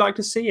 What would you like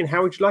to see, and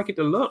how would you like it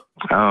to look?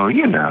 Oh,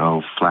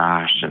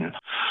 Flash and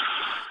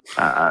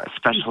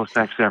special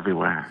effects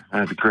everywhere.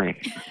 That'd be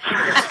great.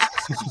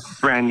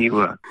 Brand new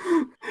look.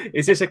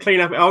 Is this a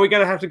cleanup? Are we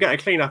going to have to get a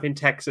cleanup in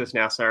Texas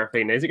now,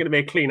 Serafina? Is it going to be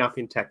a cleanup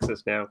in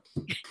Texas now?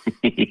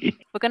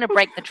 We're going to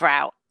break the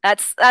drought.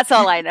 That's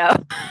all I know.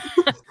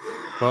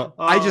 Well,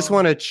 I just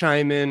want to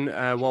chime in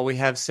while we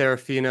have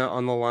Serafina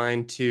on the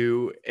line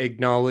to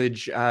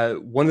acknowledge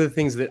one of the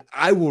things that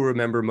I will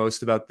remember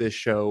most about this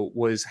show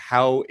was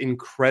how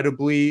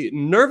incredibly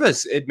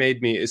nervous it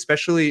made me,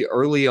 especially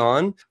early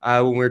on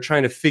when we were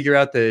trying to figure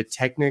out the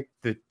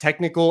the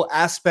technical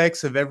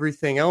aspects of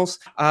everything else.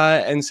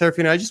 And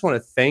Serafina, I just want to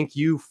thank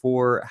you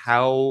for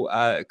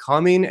how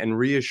calming and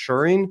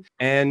reassuring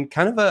and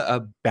kind of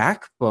a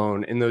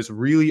backbone in those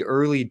really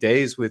early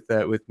days with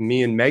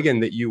me and Megan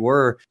that you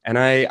were. And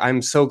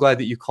I'm so glad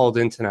that you called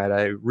in tonight.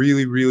 I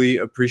really, really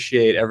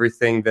appreciate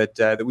everything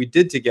that we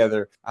did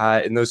together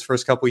in those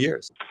first couple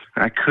years.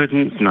 I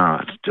couldn't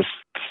not. Just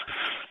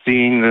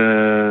seeing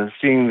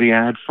the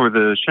ad for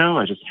the show,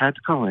 I just had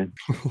to call in.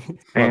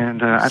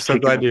 And I've so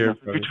taken glad you're up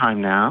your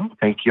time now.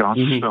 Thank you all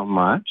so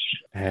much.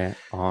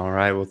 All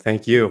right. Well,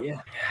 thank you.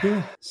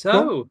 Yeah.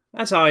 So,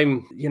 as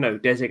I'm,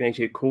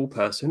 designated cool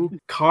person,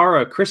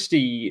 Cara,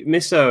 Christy,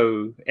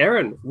 Misso,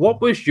 Erin,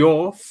 what was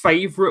your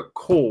favorite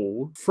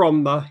call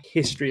from the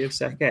history of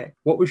Seke?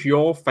 What was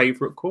your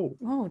favorite call?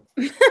 Oh,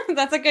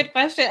 that's a good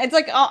question. It's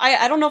like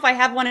I don't know if I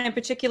have one in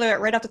particular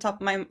right off the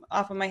top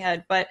of my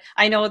head, but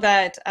I know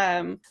that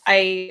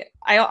I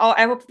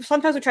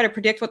sometimes would try to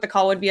predict what the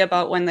call would be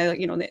about when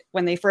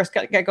they first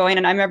get going,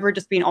 and I remember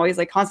just being always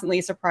like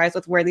constantly surprised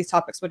with where these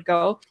topics would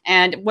go.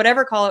 And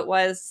whatever call it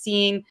was,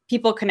 seeing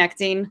people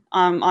connecting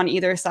on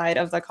either side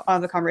of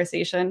the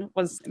conversation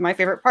was my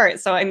favorite part.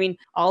 So I mean,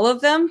 all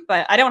of them,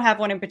 but I don't have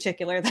one in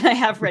particular that I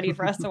have ready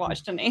for us to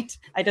watch tonight.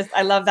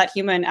 I love that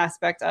human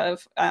aspect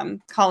of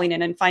calling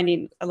in and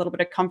finding a little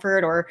bit of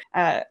comfort or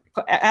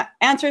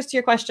answers to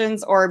your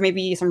questions, or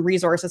maybe some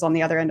resources on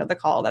the other end of the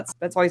call.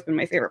 That's always been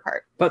my favorite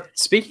part. But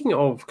speaking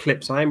of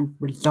clips, I'm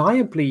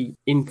reliably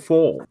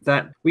informed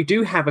that we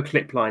do have a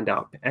clip lined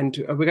up,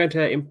 and we're going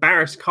to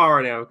embarrass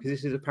Cara now because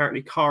this is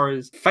apparently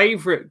Cara's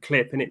favorite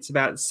clip, and it's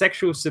about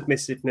sexual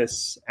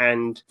submissiveness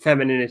and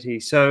femininity.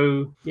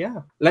 So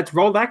yeah, let's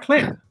roll that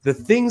clip. The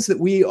things that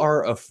we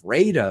are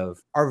afraid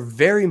of are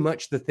very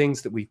much the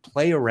things that we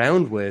play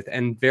around with,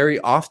 and very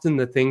often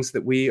the things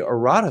that we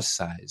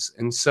eroticize.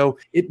 And so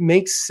it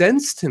makes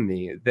sense to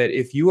me that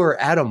if you are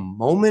at a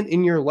moment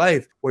in your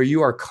life where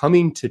you are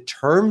coming to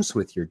terms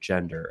with your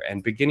gender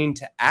and beginning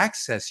to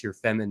access your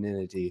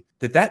femininity,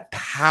 that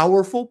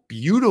powerful,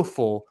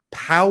 beautiful,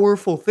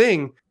 powerful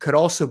thing could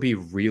also be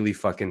really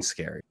fucking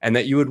scary, and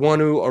that you would want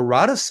to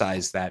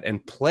eroticize that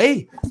and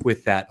play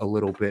with that a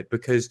little bit,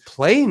 because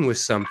playing with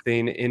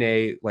something in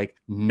a like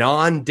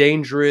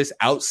non-dangerous,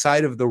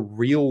 outside of the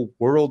real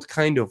world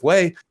kind of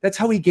way, that's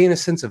how we gain a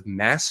sense of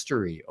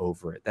mastery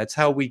over it. That's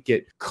how we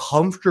get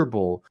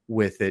comfortable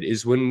with it,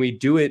 is when we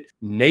do it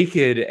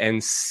naked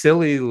and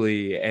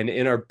sillily and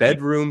in our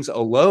bedrooms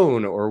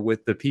alone, or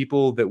with the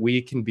people that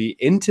we can be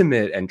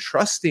intimate and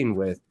trusting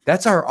with.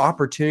 That's our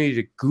opportunity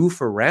to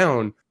goof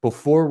around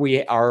before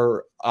we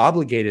are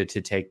obligated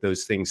to take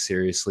those things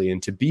seriously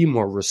and to be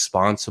more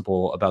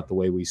responsible about the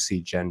way we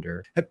see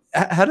gender.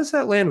 How does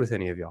that land with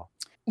any of y'all?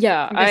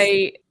 Yeah,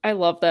 I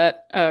love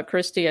that,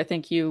 Christy. I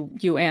think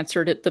you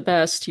answered it the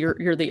best.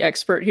 You're the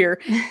expert here.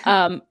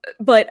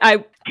 But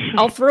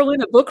I'll throw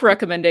in a book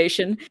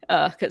recommendation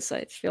because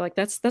I feel like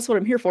that's what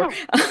I'm here for.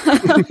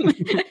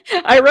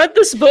 I read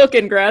this book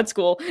in grad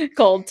school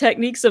called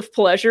Techniques of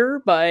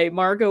Pleasure by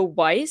Margot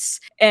Weiss,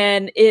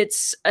 and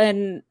it's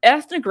an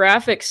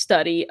ethnographic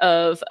study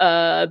of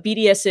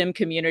BDSM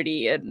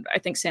community in, I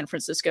think, San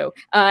Francisco,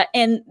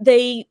 and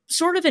they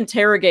sort of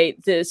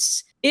interrogate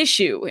this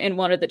issue in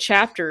one of the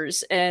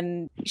chapters,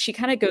 and she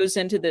kind of goes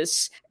into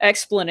this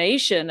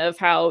explanation of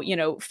how,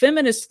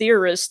 feminist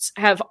theorists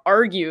have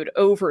argued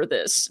over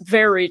this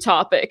very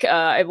topic.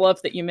 I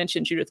love that you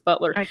mentioned Judith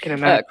Butler, I can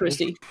imagine.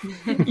 Christy.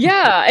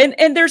 Yeah,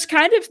 and there's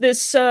kind of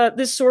this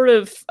sort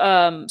of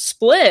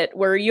split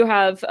where you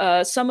have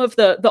some of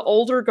the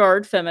older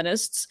guard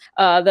feminists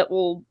that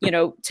will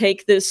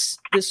take this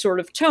sort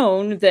of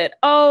tone that,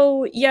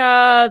 oh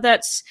yeah,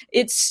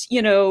 it's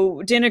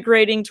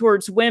denigrating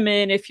towards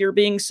women if you're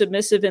being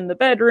submissive in the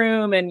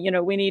bedroom, and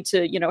we need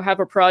to have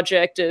a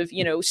project of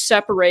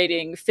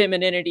separating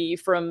femininity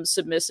from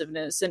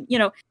submissiveness, and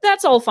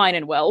that's all fine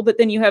and well, but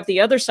then you have the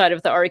other side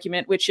of the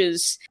argument, which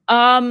is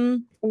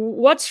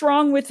what's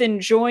wrong with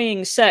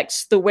enjoying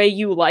sex the way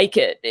you like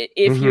it?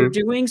 If you're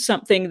doing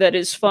something that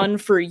is fun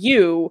for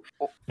you,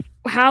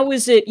 how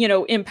is it,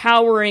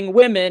 empowering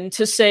women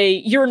to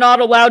say you're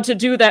not allowed to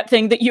do that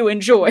thing that you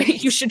enjoy?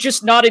 You should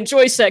just not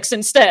enjoy sex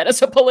instead,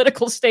 as a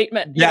political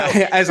statement.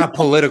 Yeah, as a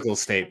political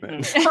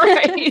statement.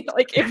 Right.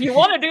 Like, if you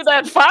want to do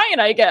that, fine,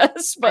 I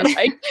guess, but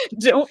I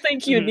don't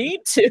think you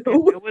need to.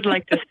 I would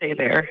like to stay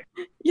there.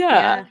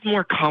 Yeah. It's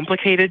more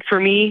complicated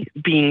for me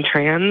being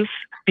trans,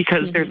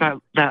 because there's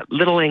that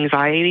little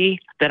anxiety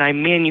that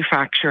I'm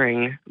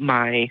manufacturing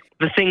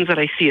the things that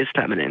I see as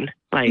feminine.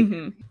 Like,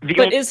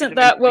 but isn't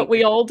that what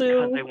we all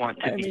do? I want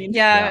to be.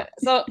 Yeah.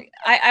 So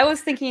I was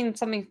thinking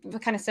something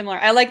kind of similar.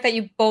 I like that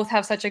you both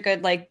have such a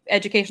good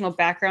educational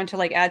background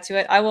to add to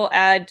it. I will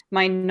add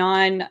my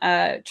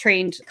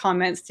non-trained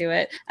comments to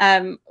it.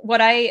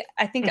 What I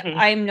think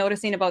I'm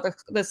noticing about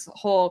this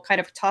whole kind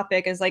of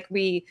topic is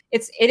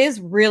it is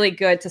really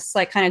good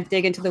to kind of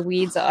dig into the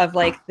weeds of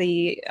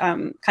the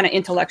kind of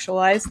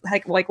intellectualize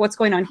like what's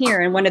going on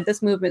here, and when did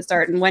this movement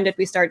start, and when did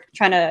we start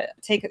trying to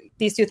take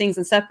these two things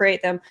and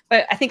separate them?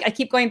 But I think I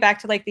keep going back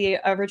to like the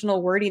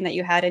original wording that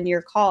you had in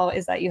your call,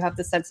 is that you have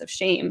the sense of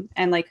shame,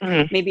 and like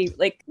maybe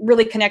like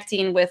really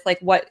connecting with like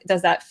what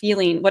does that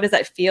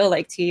feel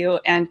like to you?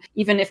 And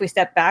even if we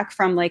step back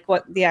from like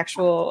what the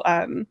actual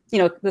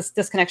this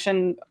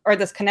disconnection or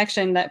this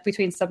connection that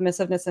between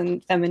submissiveness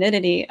and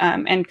femininity,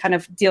 and kind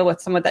of deal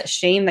with some of that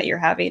shame that you're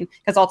having,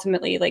 because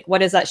ultimately, like,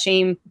 what is that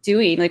shame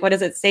doing? Like, what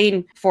is it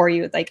saying for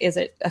you? Like, is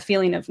it a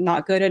feeling of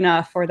not good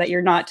enough, or that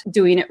you're not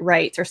doing it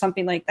right, or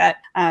something like that?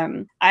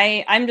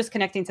 I'm just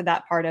connecting to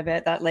that part of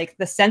it, that like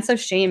the sense of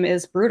shame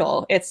is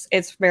brutal.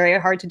 It's very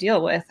hard to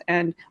deal with,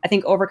 and I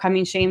think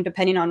overcoming shame,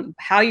 depending on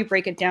how you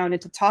break it down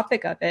into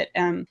topic of it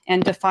and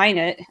define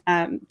it,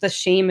 the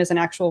shame is an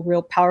actual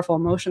real powerful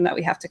emotion that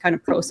we have to kind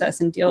of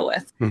process and deal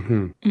with.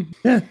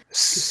 Yeah.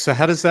 So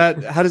how does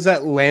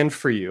that land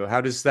for you?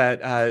 How does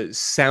that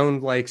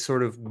sound like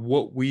sort of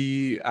what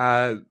we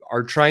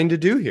are trying to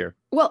do here?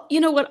 Well, you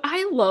know what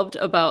I loved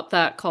about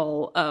that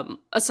call,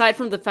 aside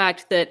from the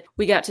fact that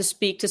we got to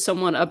speak to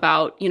someone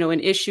about, an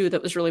issue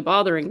that was really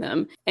bothering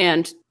them,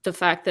 and the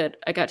fact that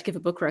I got to give a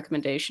book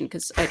recommendation,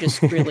 because I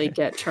just really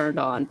get turned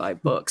on by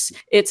books.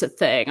 It's a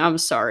thing. I'm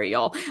sorry,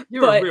 y'all.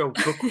 You're a real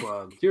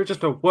bookworm. You're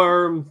just a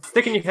worm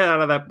sticking your head out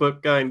of that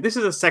book going, this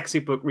is a sexy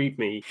book, read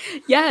me.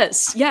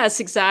 Yes,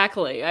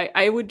 exactly.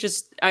 I would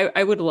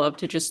love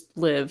to just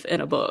live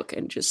in a book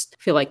and just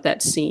feel like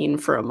that scene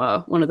from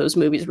one of those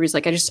movies where he's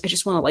like, I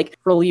just want to like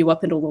roll you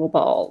up into a little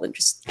ball and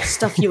just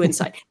stuff you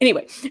inside.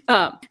 Anyway,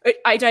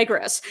 I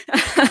digress.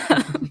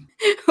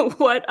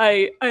 What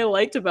I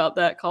liked about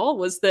that call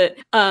was that,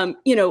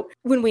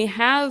 when we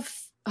have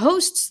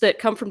hosts that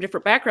come from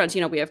different backgrounds,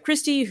 we have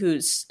Christy,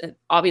 who's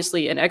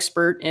obviously an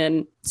expert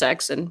in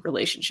sex and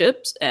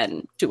relationships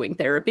and doing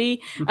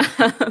therapy.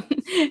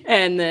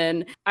 And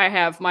then I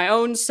have my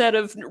own set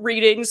of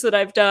readings that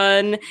I've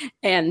done.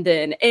 And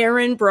then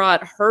Erin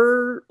brought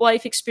her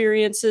life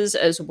experiences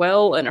as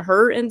well and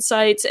her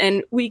insights.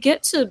 And we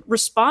get to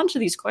respond to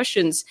these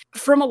questions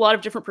from a lot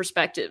of different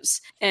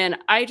perspectives. And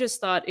I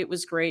just thought it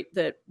was great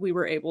that we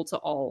were able to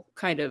all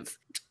kind of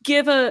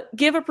give a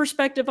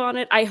perspective on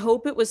it. I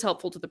hope it was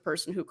helpful to the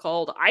person who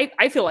called.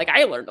 I feel like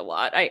I learned a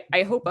lot.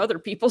 I hope other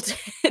people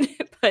did.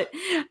 But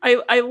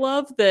I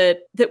love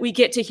that we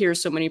get to hear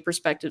so many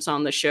perspectives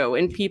on the show,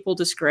 and people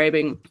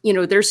describing,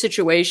 their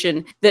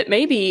situation that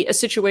may be a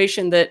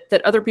situation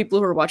that other people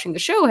who are watching the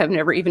show have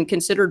never even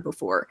considered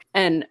before.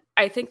 And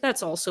I think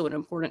that's also an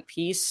important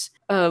piece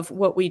of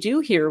what we do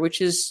here,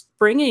 which is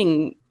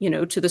bringing,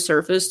 to the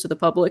surface, to the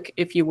public,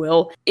 if you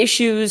will,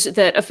 issues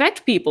that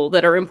affect people,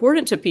 that are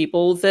important to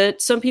people,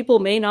 that some people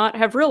may not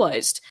have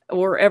realized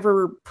or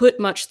ever put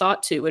much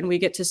thought to. And we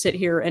get to sit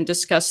here and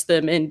discuss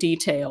them in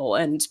detail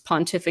and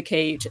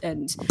pontificate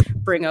and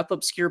bring up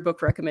obscure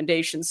book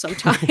recommendations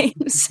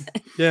sometimes.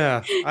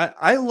 Yeah,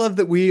 I love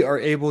that we are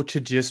able to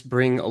just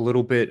bring a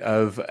little bit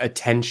of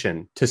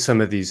attention to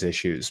some of these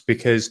issues,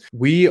 because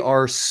we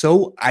are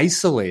so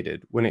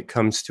isolated when it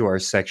comes to our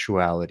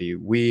sexuality.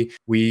 We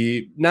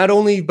not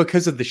only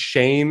because of the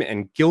shame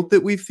and guilt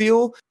that we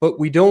feel, but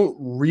we don't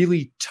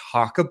really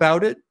talk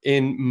about it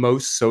in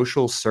most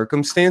social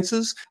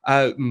circumstances.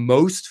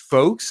 Most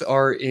folks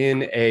are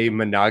in a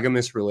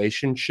monogamous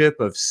relationship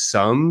of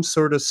some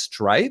sort of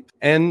stripe.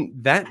 And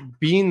that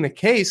being the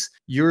case,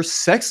 your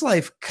sex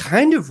life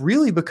kind of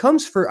really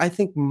becomes, for I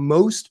think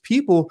most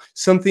people,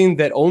 something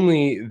that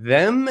only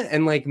them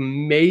and like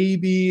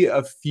maybe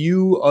a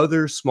few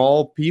other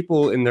small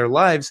people in their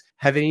lives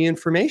have any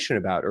information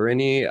about or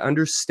any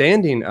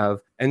understanding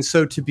of. And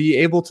so to be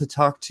able to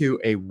talk to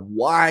a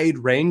wide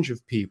range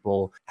of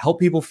people,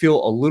 help people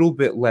feel a little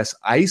bit less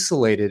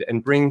isolated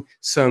and bring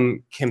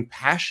some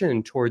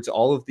compassion towards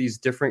all of these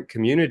different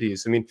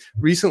communities. I mean,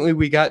 recently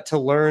we got to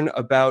learn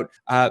about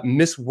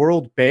Miss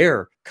World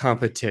Bear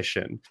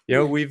competition.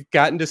 We've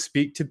gotten to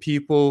speak to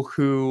people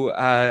who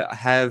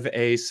have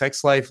a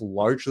sex life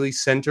largely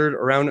centered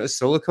around a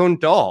silicone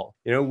doll.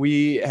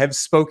 We have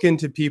spoken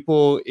to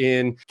people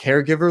in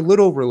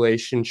caregiver-little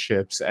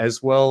relationships,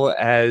 as well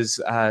as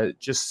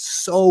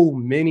just so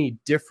many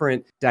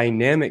different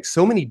dynamics,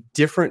 so many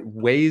different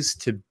ways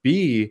to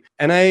be.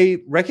 And I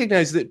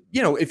recognize that,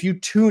 if you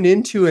tune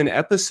into an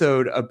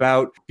episode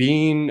about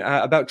being,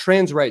 about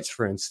trans rights,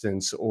 for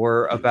instance,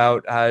 or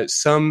about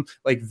some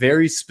like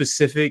very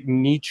specific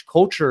niche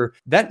culture,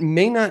 that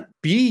may not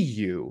be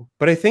you.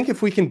 But I think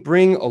if we can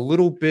bring a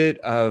little bit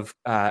of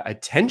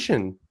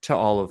attention to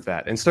all of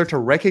that and start to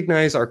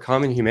recognize our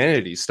common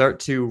humanity, start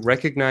to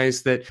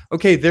recognize that,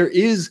 okay, there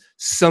is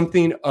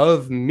something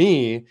of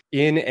me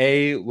in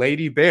a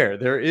lady bear.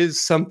 There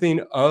is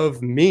something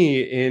of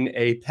me in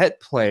a pet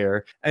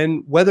player.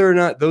 And whether or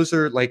not those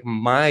are like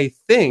my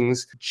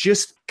things,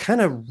 just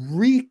kind of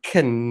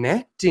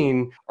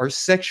reconnecting our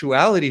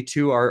sexuality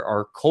to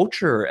our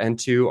culture and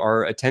to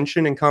our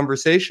attention and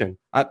conversation.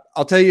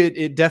 I'll tell you,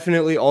 it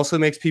definitely also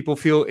makes people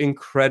feel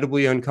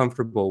incredibly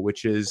uncomfortable,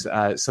 which is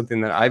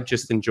something that I've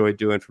just enjoyed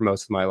doing for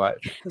most of my life.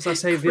 As I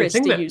say, the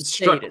thing that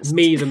struck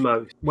me the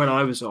most when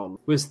I was on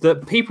was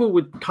that people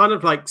people would kind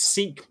of like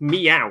seek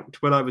me out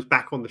when I was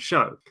back on the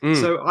show.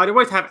 So I'd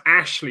always have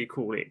Ashley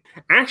call in.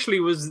 Ashley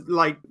was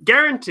like,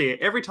 guarantee it,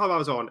 every time I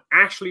was on,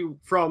 Ashley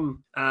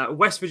from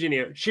West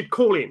Virginia, she'd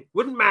call in.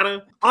 Wouldn't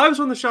matter. I was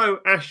on the show,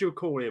 Ashley would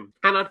call in.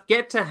 And I'd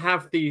get to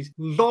have these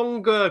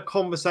longer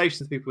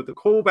conversations with people that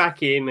call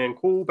back in and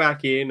call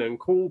back in and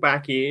call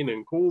back in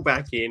and call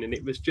back in. And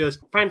it was just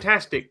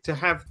fantastic to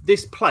have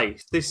this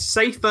place, this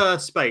safer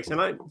space.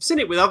 And I've seen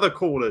it with other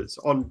callers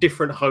on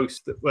different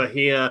hosts that were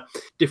here,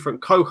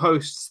 different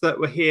co-hosts that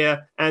were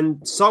here,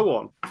 and so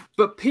on.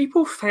 But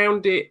people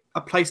found it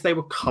a place they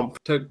were comfortable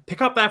to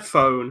pick up their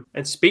phone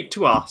and speak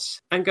to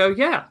us and go,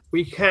 yeah,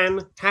 we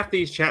can have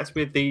these chats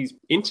with these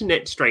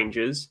internet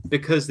strangers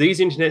because these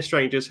internet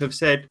strangers have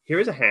said, here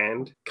is a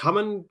hand, come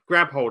and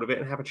grab hold of it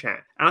and have a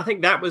chat. And I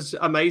think that was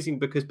amazing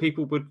because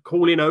people would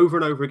call in over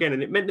and over again.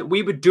 And it meant that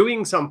we were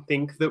doing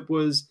something that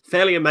was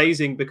fairly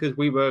amazing because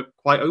we were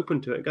quite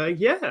open to it, going,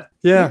 yeah.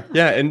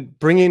 And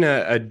bringing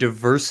a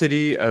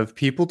diversity of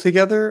people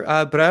together.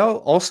 But I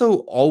also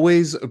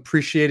always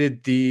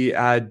appreciated the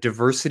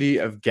diversity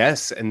of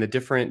guests and the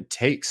different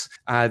takes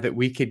that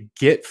we could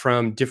get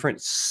from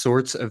different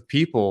sorts of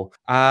people.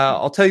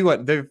 I'll tell you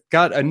what, they've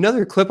got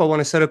another clip I want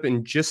to set up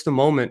in just a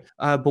moment.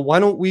 But why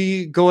don't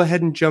we go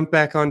ahead and jump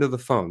back onto the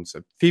phone?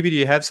 So, Phoebe, do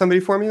you have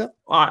somebody for me?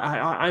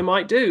 I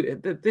might do.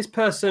 This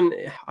person,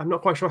 I'm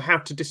not quite sure how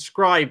to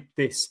describe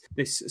this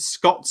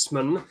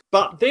Scotsman,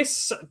 but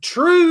this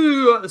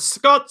true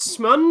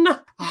Scotsman.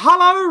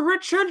 Hello,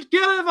 Richard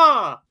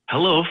Gilliver.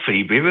 Hello,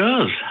 Phoebe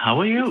Rose. How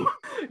are you?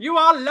 You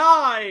are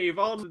live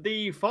on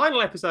the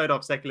final episode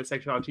of Secular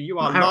Sexuality. You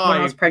are live. When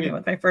I was pregnant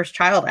with my first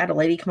child,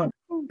 Adelaide, come on.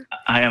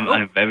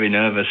 I'm very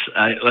nervous.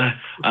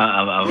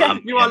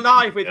 You are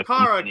live with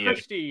Cara,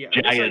 Christy,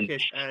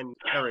 Sokish, and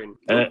Erin.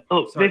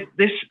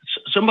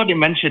 Somebody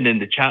mentioned in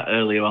the chat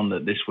earlier on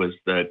that this was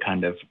the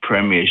kind of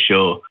premiere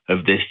show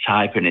of this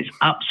type, and it's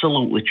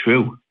absolutely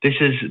true. This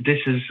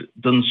has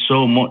done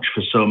so much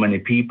for so many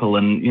people,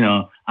 and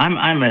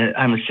I'm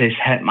a cis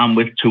het man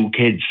with 2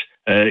 kids.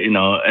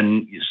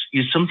 And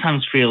you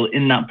sometimes feel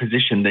in that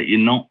position that you're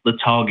not the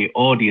target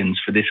audience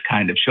for this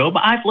kind of show.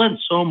 But I've learned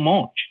so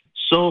much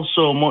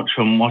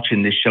from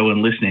watching this show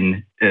and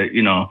listening,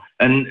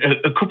 And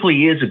a couple of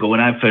years ago, when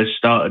I first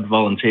started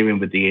volunteering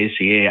with the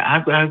ACA,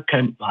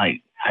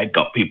 I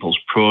got people's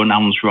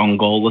pronouns wrong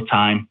all the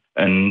time,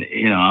 and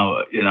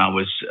I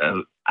was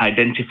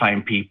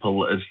identifying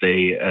people as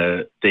they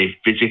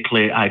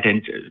physically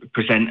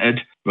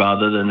presented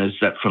rather than as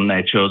that from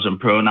their chosen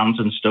pronouns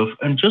and stuff,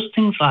 and just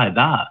things like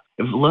that.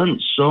 I've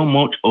learned so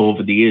much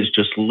over the years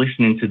just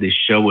listening to this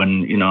show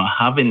and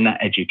having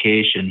that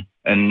education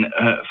and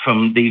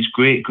from these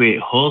great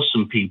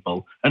wholesome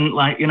people. And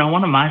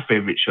one of my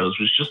favorite shows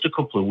was just a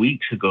couple of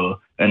weeks ago,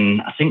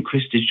 and I think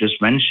Christy's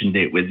just mentioned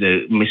it with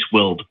the Miss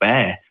World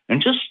Bear,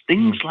 and just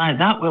things like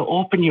that will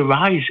open your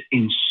eyes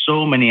in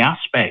so many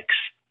aspects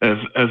of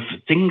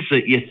things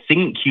that you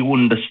think you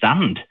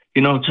understand.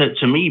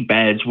 To me,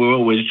 bears were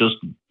always just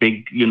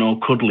big,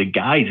 cuddly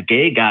guys,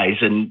 gay guys,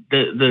 and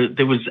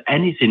there was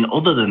anything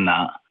other than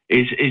that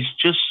is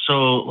just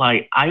so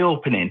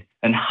eye-opening.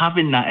 And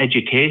having that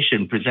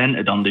education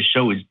presented on the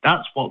show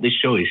that's what this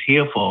show is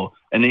here for.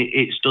 And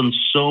it's done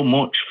so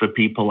much for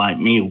people like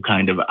me who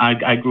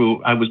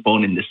I was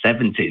born in the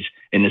 70s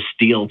in a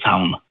steel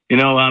town. You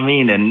know what I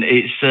mean? And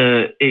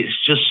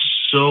it's just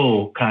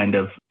so kind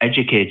of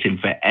educating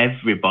for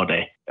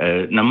everybody,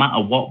 no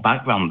matter what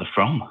background they're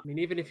from. I mean,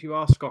 even if you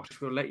are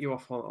Scottish, we'll let you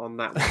off on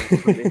that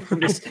one. From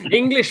this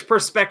English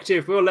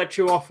perspective, we'll let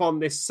you off on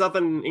this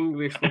Southern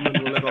English woman.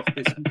 We'll let off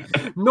this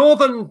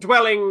Northern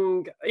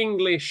dwelling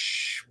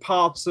English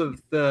parts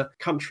of the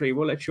country.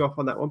 We'll let you off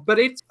on that one. But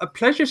it's a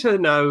pleasure to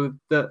know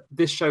that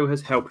this show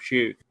has helped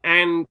you.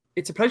 And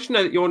it's a pleasure to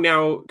know that you're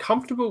now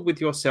comfortable with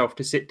yourself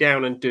to sit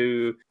down and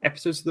do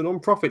episodes of The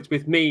Non-Profits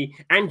with me,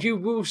 and you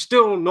will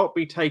still not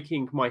be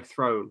taking my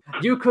throne.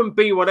 You can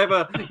be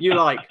whatever you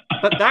like,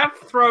 but that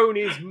throne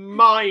is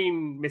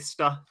mine,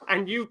 mister,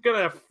 and you're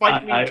going to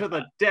fight me to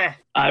the death.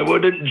 I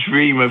wouldn't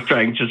dream of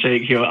trying to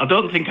take I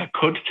don't think I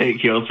could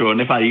take your throne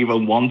if I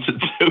even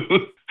wanted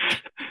to.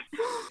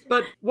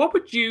 But what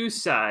would you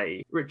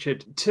say,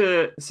 Richard,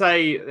 to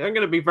say, I'm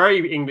going to be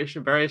very English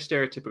and very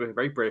stereotypical,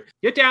 very British.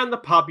 You're down the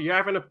pub, you're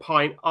having a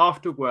pint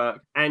after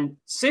work, and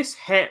cis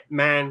het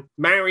man,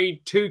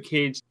 married, 2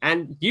 kids,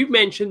 and you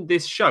mentioned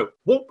this show.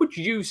 What would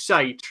you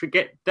say to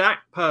get that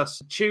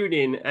person to tune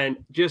in and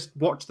just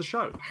watch the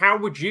show? How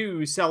would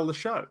you sell the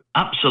show?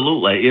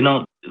 Absolutely.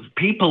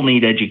 People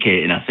need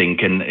educating, I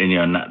think, and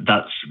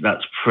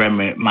that's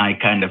my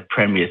kind of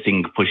premier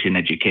thing, pushing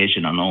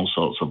education on all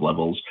sorts of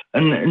levels,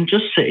 and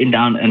just sitting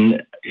down.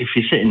 And if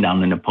you're sitting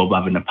down in a pub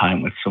having a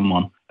pint with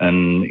someone,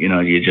 and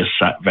you're just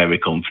sat very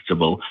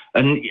comfortable,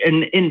 and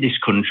in this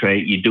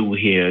country you do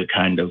hear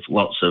kind of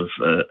lots of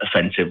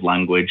offensive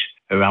language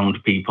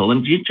around people,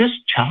 and you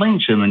just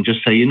challenge them and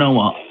just say, you know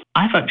what?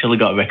 I've actually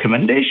got a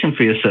recommendation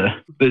for you, sir.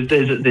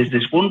 There's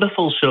this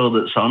wonderful show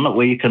that's on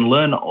where you can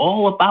learn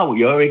all about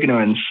your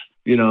ignorance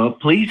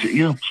please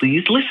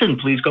listen,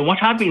 please go watch.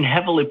 I've been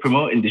heavily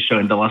promoting this show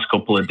in the last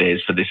couple of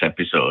days for this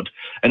episode,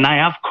 and I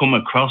have come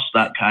across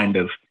that kind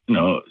of,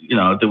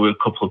 there were a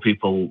couple of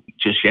people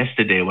just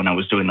yesterday when I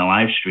was doing the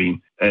live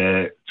stream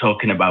trying to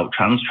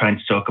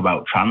talk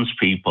about trans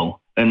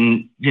people,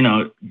 and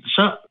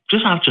so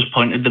I've just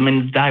pointed them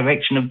in the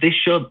direction of this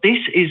show. This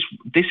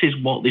is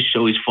what this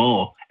show is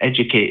for,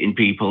 educating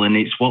people, and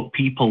it's what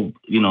people,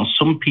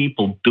 some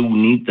people do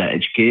need that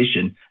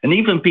education. And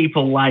even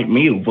people like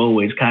me who've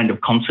always kind of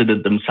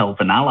considered themselves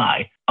an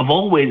ally, I've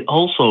always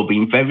also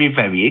been very,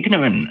 very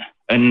ignorant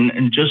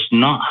and just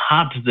not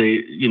had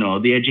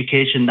the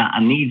education that I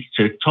need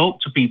to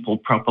talk to people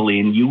properly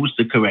and use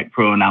the correct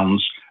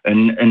pronouns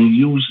and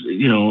use,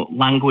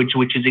 language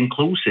which is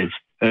inclusive.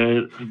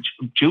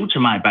 Due to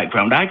my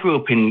background, I grew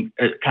up in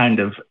a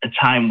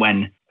time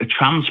when a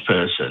trans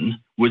person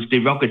was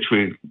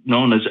derogatory,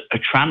 known as a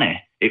tranny.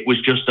 It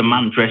was just a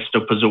man dressed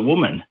up as a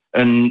woman.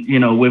 And,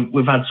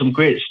 we've had some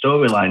great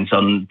storylines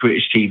on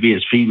British TV,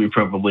 as Phoebe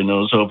probably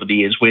knows, over the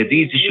years, where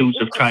these issues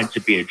have tried to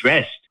be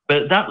addressed.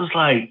 But that was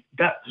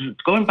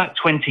going back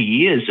 20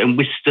 years, and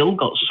we've still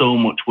got so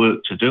much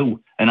work to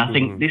do. And I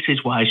think this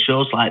is why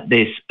shows like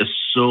this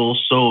are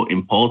so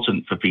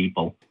important for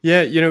people.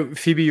 Yeah,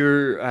 Phoebe,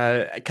 you're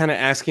kind of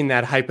asking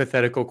that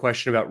hypothetical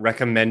question about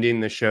recommending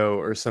the show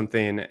or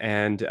something.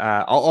 And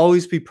I'll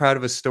always be proud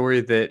of a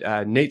story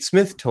that Nate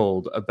Smith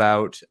told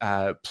about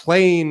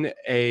playing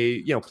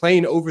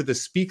over the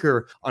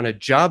speaker on a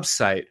job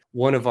site,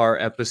 one of our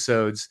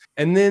episodes,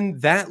 and then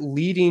that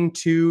leading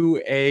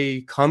to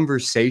a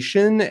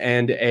conversation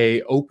and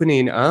a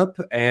opening up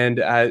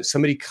and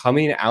somebody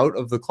coming out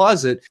of the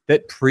closet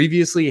that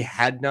previously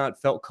had not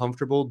felt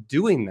comfortable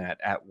doing that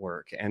at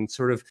work, and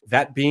sort of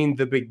that being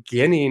the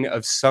beginning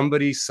of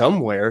somebody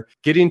somewhere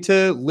getting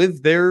to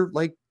live their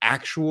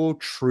actual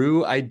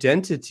true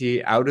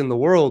identity out in the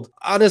world.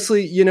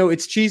 Honestly,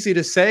 it's cheesy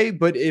to say,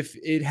 but if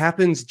it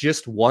happens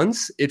just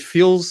once, it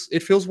feels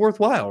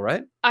worthwhile,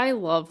 right? I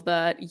love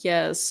that.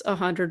 Yes,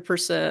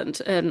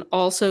 100%. And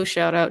also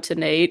shout out to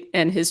Nate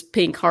and his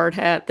pink hard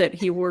hat that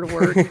he wore to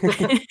work.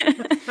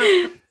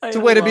 It's a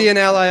way to be an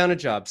ally on a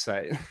job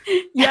site.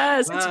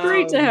 Yes, it's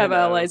great to have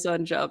allies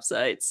on job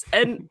sites.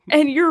 And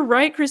you're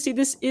right, Christy,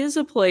 this is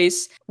a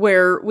place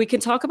where we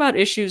can talk about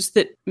issues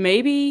that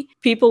maybe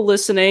people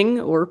listening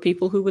or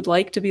people who would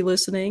like to be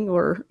listening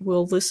or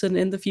will listen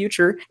in the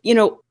future,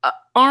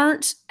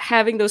 aren't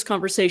having those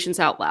conversations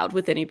out loud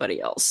with anybody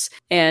else.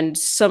 And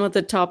some of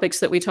the topics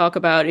that we talk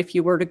about, if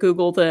you were to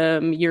Google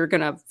them, you're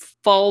going to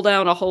fall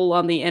down a hole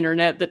on the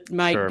internet that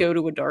might go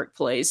to a dark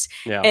place.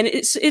 Yeah. And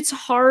it's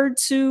hard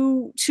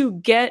to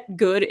get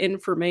good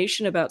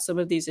information about some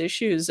of these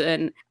issues.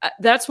 And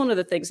that's one of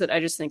the things that I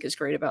just think is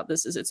great about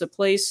this is it's a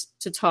place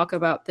to talk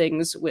about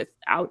things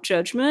without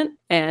judgment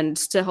and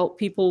to help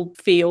people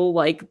feel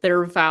like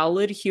they're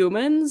valid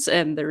humans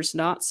and there's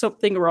not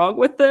something wrong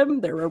with them.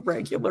 They're a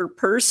regular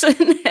person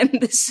and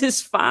this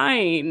is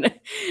fine.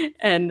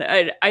 And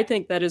I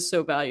think that is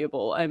so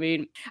valuable. I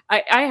mean,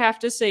 I have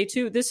to say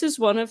too, this is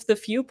one of the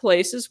few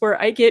places where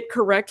I get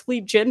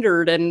correctly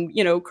gendered and,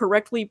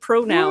 correctly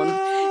pronoun.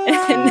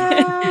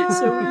 And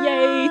so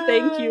yay,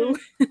 thank you.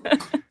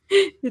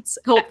 It's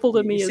helpful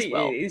to me as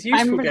well. It's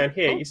useful down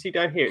here. You see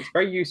down here, it's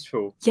very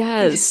useful.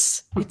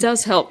 Yes, it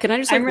does help. Can I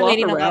just I'm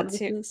relating walk a around lot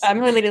to I'm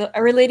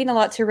relating a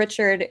lot to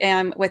Richard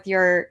with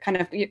your kind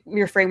of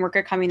your framework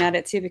of coming at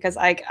it too, because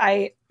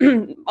I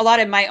a lot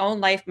of my own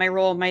life, my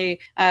role, my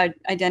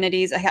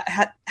identities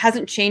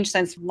hasn't changed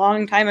since a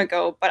long time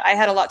ago, but I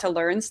had a lot to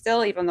learn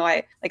still, even though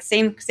I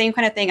same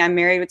kind of thing. I'm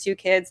married with 2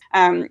 kids.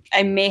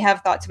 I may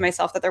have thought to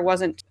myself that there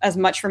wasn't as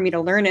much for me to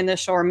learn in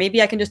this show, or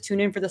maybe I can just tune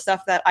in for the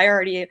stuff that I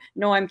already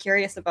know I'm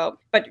curious about.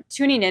 But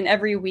tuning in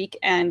every week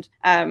and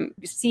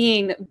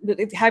having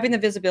the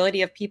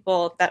visibility of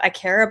people that I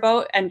care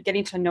about and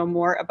getting to know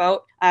more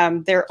about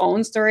their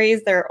own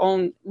stories, their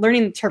own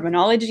learning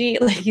terminology,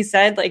 like you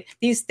said,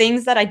 these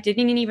things that I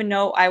didn't even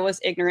know I was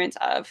ignorant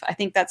of. I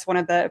think that's one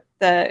of the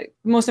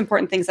most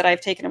important things that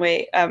I've taken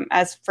away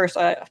as first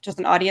just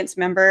an audience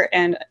member,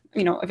 and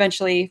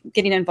eventually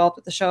getting involved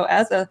with the show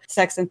as a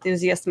sex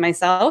enthusiast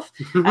myself.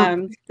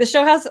 The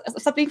show has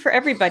something for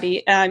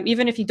everybody,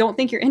 even if you don't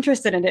think you're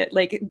interested in it.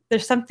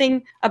 There's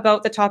something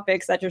about the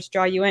topics that just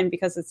draw you in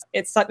because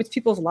it's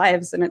people's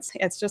lives, and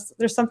it's just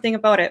there's something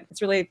about it.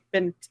 It's really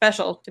been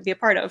special to be a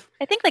part of.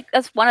 I think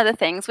that's one of the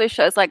things with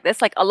shows like this.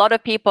 A lot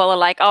of people are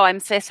like, "Oh, I'm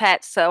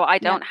cishet, so I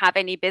don't have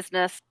any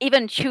business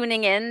even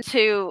tuning in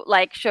to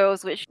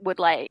shows which would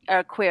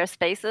queer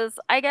spaces."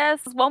 I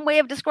guess is one way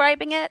of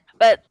describing it,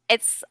 but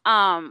it's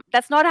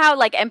that's not how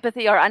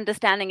empathy or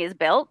understanding is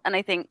built, and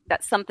I think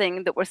that's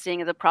something that we're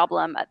seeing as a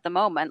problem at the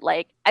moment.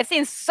 I've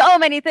seen so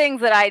many things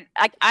that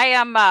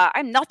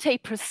I'm not a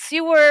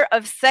pursuer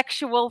of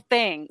sexual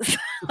things,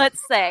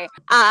 let's say.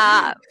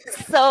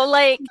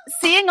 So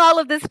seeing all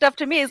of this stuff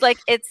to me is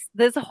it's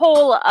this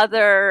whole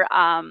other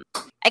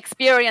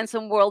experience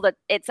and world that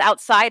it's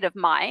outside of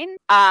mine.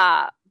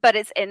 but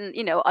it's in,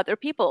 other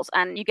people's,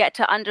 and you get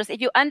to understand.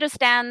 If you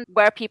understand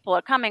where people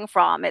are coming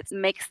from, it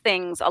makes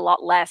things a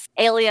lot less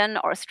alien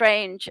or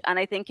strange, and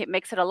I think it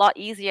makes it a lot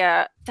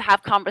easier to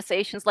have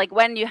conversations, like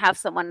when you have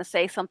someone to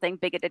say something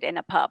bigoted in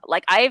a pub.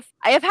 Like I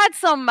have had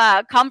some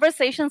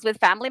conversations with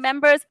family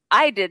members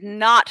I did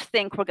not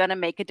think were going to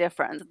make a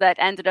difference that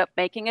ended up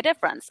making a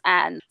difference,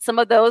 and some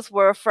of those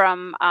were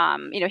from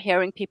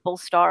hearing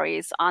people's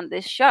stories on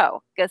this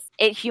show, because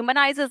it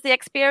humanizes the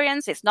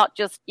experience. It's not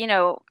just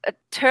a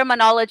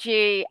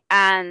terminology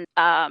and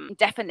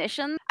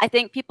definition. I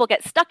think people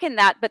get stuck in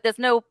that, but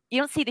you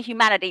don't see the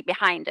humanity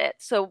behind it.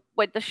 So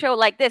with the show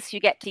like this, you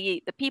get to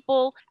see the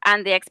people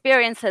and the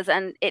experiences,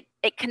 and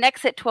it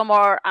connects it to a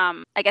more,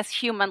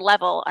 human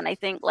level. And I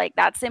think like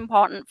that's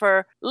important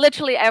for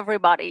literally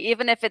everybody,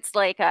 even if it's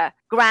like a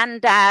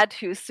granddad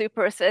who's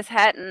super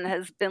cishet and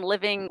has been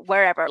living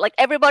wherever. Like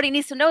everybody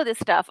needs to know this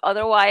stuff.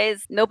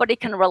 Otherwise, nobody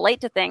can relate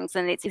to things,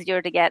 and it's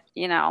easier to get,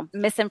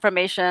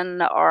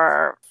 misinformation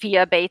or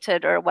fear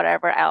baited or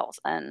whatever else.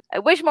 And I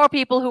wish more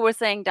people who were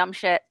saying dumb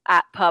shit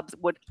at pubs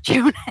would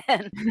tune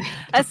in.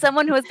 As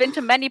someone who has been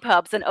to many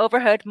pubs and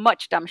overheard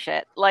much dumb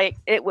shit, like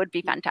it would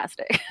be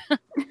fantastic.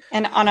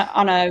 And on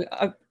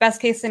a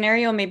best case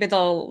scenario, maybe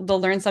they'll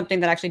learn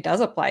something that actually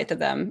does apply to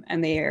them,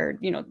 and they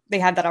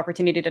have that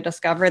opportunity to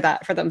discover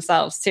that for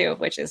themselves too,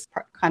 which is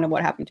kind of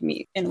what happened to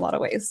me in a lot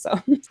of ways.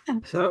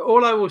 So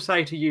all I will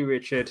say to you,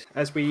 Richard,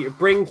 as we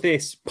bring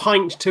this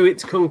pint to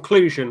its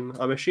conclusion,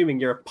 I'm assuming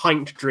you're a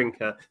pint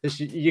drinker.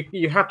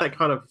 You have that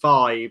kind of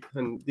vibe,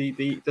 and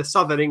the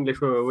Southern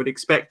English woman would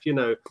expect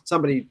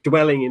somebody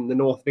dwelling in the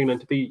north of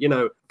England to be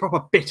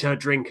proper bitter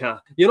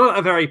drinker. You're not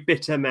a very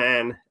bitter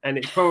man, and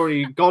it's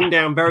probably gone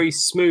down very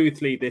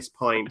smoothly, this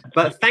pint.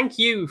 But thank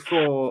you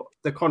for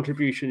the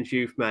contributions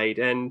you've made.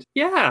 And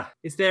yeah,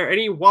 is there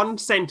any one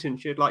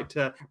sentence you'd like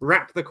to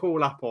wrap the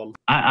call up on?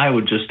 I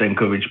would just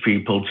encourage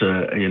people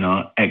to,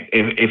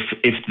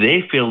 if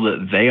they feel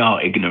that they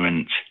are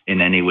ignorant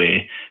in any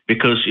way,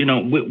 because,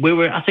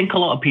 I think a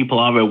lot of people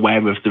are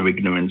aware of their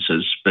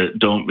ignorances, but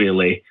don't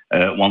really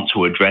want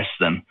to address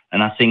them.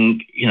 And I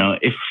think,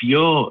 if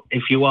you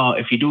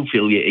do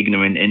feel you're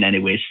ignorant in any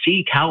way,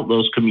 seek out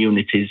those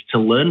communities to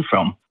learn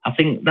from. I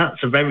think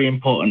that's a very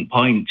important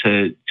point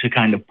to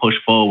kind of push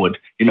forward.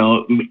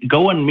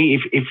 Go and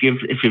meet, if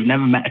you've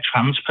never met a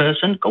trans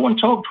person, go and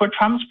talk to a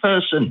trans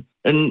person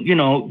and,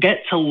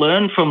 get to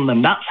learn from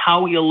them. That's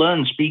how you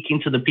learn,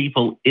 speaking to the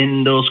people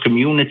in those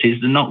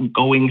communities. They're not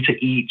going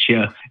to eat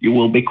you. You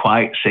will be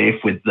quite safe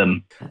with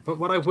them. But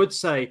what I would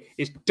say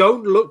is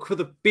don't look for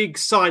the big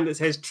sign that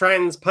says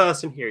trans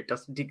person here. It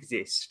doesn't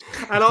exist.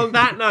 And on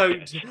that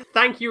note,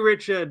 thank you,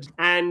 Richard.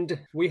 And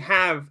we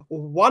have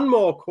one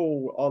more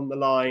call on the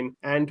line,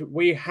 and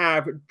we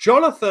have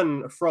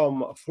Jonathan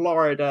from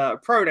Florida.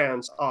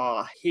 Pronouns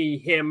are he,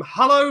 him.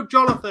 Hello,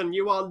 Jonathan.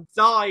 You are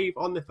live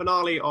on the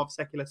finale of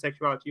Secular Sexuality.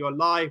 You are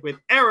live with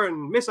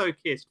Erin, Miss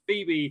O'Kist,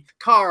 Phoebe,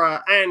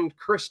 Cara, and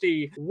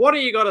Christy. What do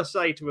you got to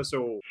say to us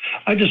all?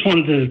 I just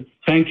wanted to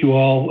thank you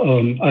all.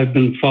 I've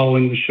been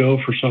following the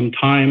show for some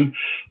time.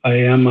 I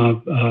am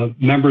a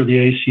member of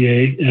the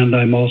ACA, and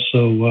I'm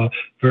also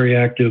very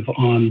active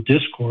on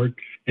Discord,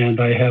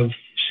 and I have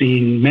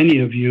seen many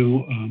of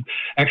you.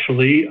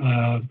 Actually,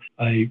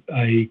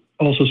 I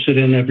also sit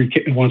in every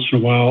once in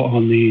a while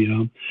on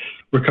the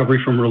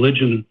Recovery from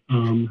Religion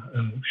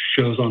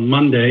shows on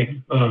Monday,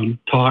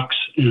 talks,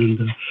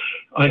 and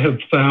I have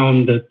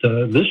found that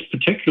this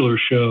particular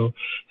show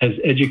has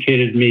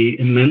educated me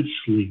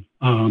immensely.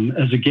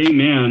 As a gay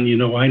man,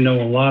 I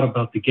know a lot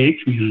about the gay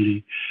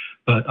community,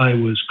 but I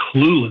was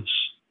clueless,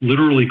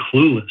 literally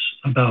clueless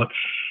about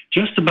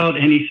just about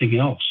anything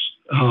else.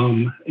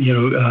 I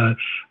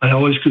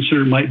always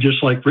considered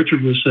just like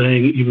Richard was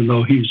saying, even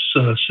though he's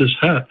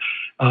cishet,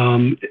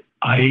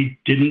 I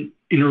didn't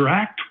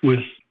interact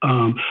with,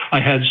 I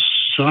had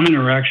some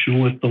interaction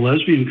with the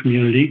lesbian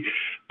community,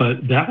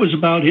 but that was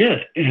about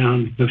it.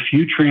 And the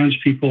few trans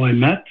people I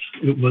met,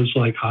 it was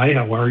like, hi,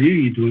 how are you?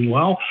 You doing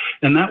well?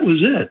 And that was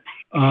it.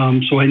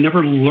 So I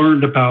never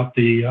learned about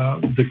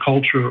the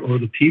culture or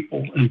the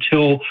people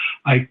until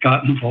I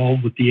got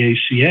involved with the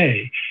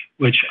ACA,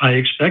 which I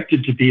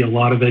expected to be a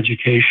lot of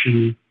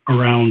education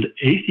around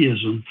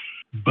atheism.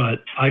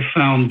 But I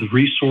found the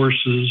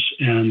resources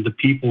and the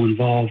people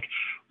involved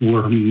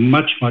were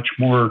much, much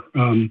more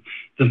than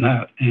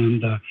that.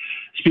 And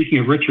speaking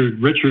of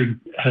Richard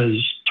has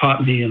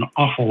taught me an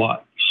awful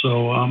lot.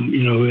 So,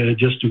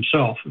 just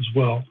himself as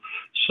well.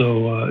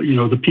 So,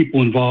 the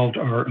people involved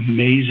are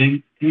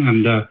amazing.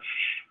 And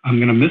I'm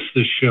going to miss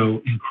this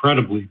show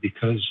incredibly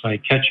because I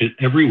catch it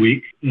every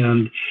week.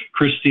 And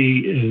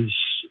Christy is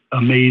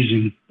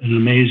amazing, an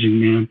amazing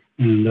man.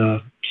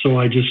 And so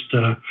I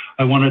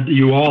wanted,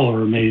 you all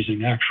are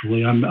amazing,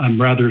 actually.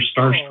 I'm rather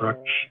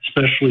starstruck,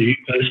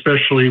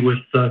 especially with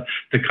the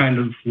kind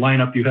of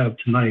lineup you have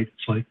tonight.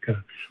 It's like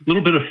a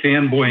little bit of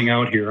fanboying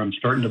out here. I'm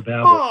starting to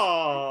babble.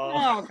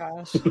 Oh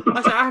gosh.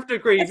 I have to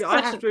agree.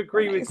 I have to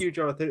agree with you,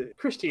 Jonathan.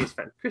 Christy is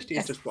fun. Christy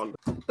is just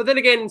wonderful. But then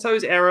again, so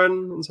is Erin,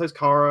 and so is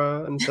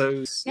Cara, and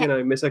so's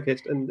Miss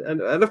O'Kist, and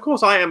of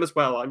course I am as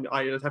well.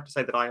 I have to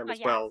say that I am as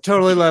well.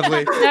 Totally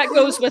lovely. That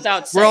goes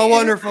without saying. We're all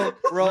wonderful.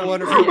 We're all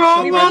wonderful. We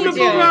really wonderful.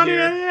 do.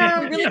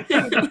 Yeah. We really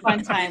have a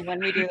fun time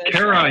when we do this.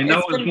 Kara, I know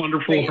It's is been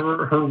wonderful. great.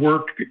 Her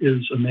work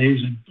is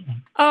amazing.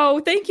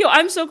 Oh, thank you.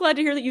 I'm so glad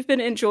to hear that you've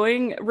been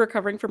enjoying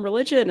Recovering from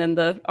Religion and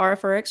the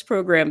RFRX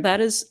program. That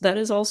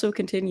is also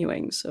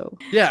continuing. So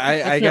yeah, I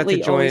got to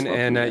definitely always join,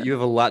 welcome and that. you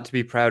have a lot to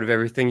be proud of.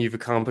 Everything you've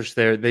accomplished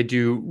there. They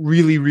do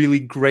really, really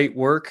great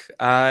work.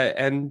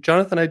 And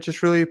Jonathan, I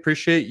just really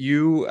appreciate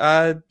you,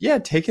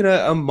 taking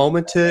a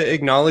moment to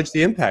acknowledge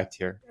the impact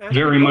here.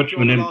 Very much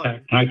of an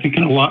impact, and I think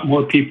in a lot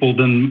more people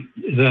than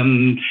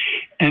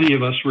any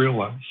of us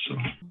realize.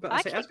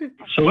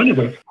 So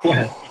anyway, go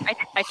ahead.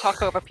 I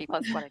talk over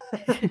people. That's what I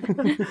do.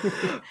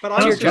 But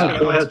I was just going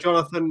to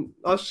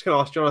ask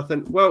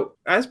Jonathan. Well,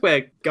 as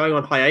we're going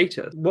on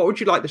hiatus, what would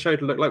you like the show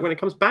to look like when it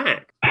comes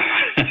back?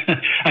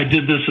 I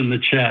did this in the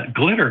chat.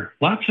 Glitter,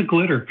 lots of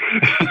glitter.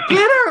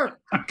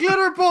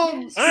 Glitter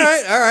bombs. All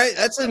right.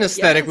 That's an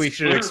aesthetic we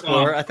should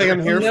explore. I think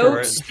I'm here for it.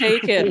 Notes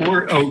taken.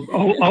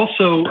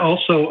 Also,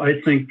 I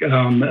think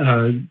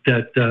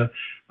that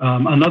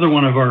another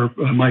one of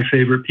my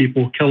favorite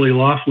people, Kelly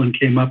Laughlin,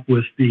 came up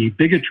with the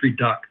bigotry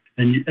duck.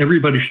 And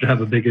everybody should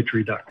have a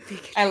bigotry duck.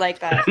 I like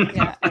that.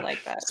 Yeah, I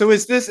like that. So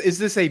is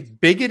this a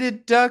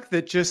bigoted duck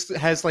that just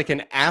has like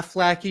an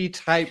Aflac-y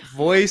type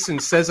voice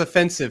and says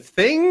offensive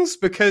things?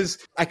 Because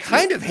I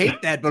kind of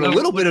hate that, but a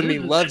little bit of me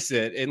loves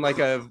it in like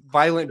a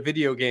violent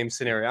video game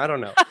scenario. I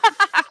don't know.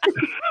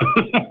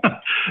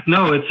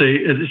 No, it's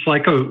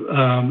like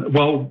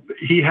well,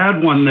 he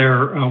had one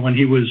there when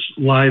he was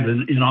live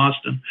in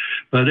Austin,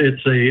 but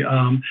it's a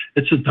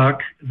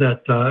duck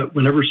that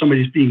whenever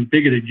somebody's being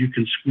bigoted, you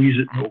can squeeze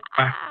it and go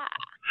quack.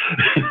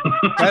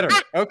 Better.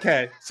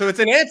 Okay. So it's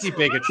an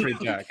anti-bigotry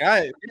duck.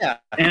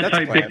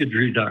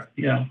 Anti-bigotry duck.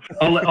 Yeah.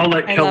 I'll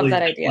let I Kelly love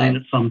that explain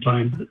idea. it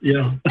sometime.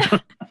 Yeah.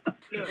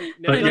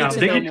 But yeah,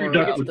 bigotry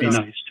duck would be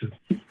nice too.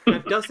 Now,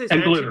 does this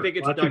And glitter.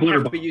 anti-bigotry Lots of duck glitter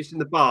have to be used in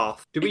the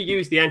bath? Do we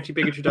use the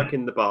anti-bigotry duck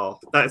in the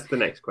bath? That's the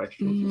next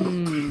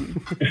question.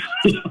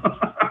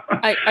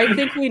 I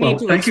think we need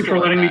to. Thank you for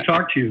letting me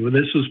talk to you.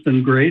 This has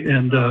been great,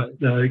 and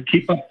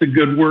keep up the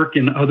good work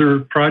in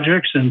other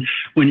projects. And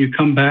when you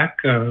come back,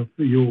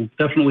 you'll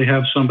definitely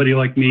have somebody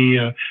like me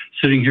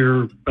sitting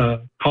here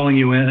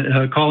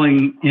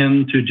calling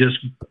in to just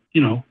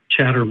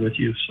chatter with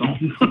you. So,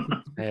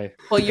 hey,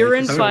 well, you're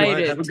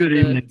invited have a good to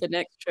evening. the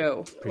next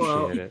show.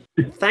 Appreciate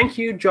it. Thank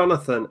you,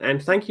 Jonathan,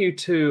 and thank you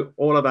to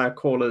all of our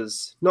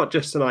callers, not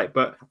just tonight,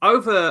 but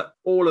over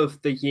all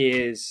of the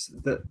years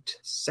that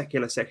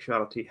Secular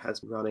Sexuality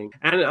has been running.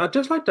 And I'd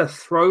just like to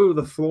throw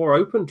the floor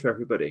open to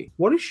everybody.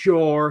 What is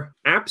your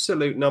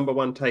absolute number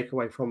one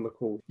takeaway from the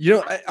call?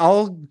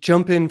 I'll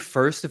jump in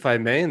first, if I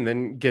may, and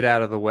then get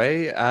out of the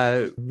way.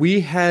 We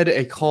had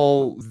a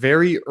call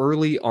very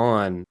early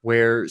on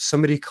where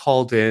somebody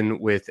called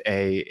in with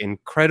a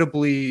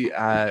incredibly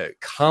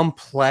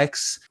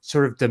complex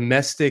sort of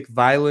domestic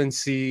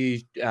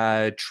violence-y,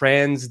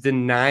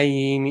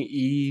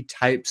 trans-denying-y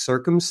type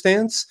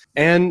circumstance.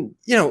 And,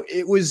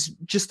 it was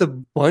just a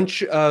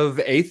bunch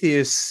of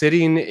atheists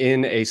sitting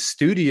in a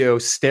studio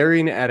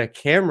staring at a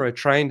camera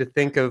trying to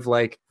think of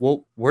like,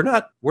 well, we're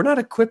not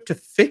equipped to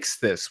fix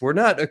this. We're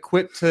not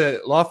equipped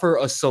to offer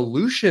a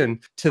solution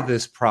to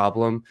this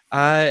problem.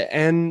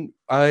 And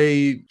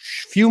a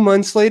few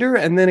months later,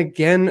 and then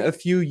again a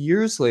few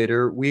years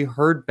later, we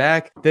heard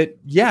back that,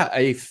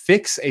 a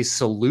fix, a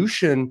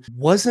solution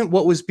wasn't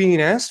what was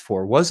being asked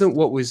for, wasn't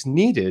what was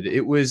needed.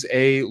 It was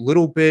a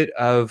little bit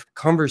of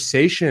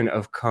conversation,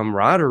 of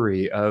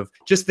camaraderie, of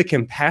just the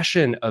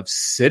compassion of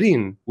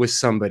sitting with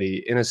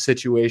somebody in a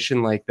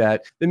situation like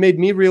that made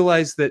me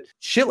realize that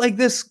shit like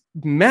this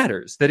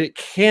matters, that it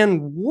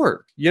can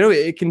work.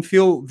 It can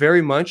feel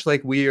very much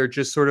like we are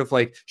just sort of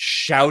like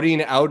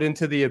shouting out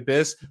into the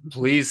abyss,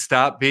 please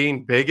stop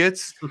being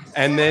bigots.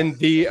 And then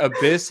the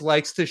abyss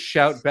likes to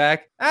shout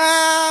back,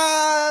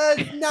 no,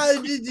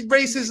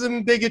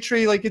 racism,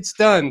 bigotry, like it's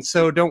done.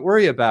 So don't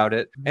worry about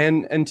it.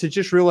 And to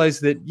just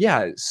realize that,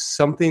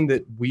 something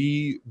that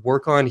we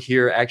work on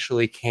here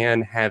actually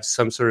can have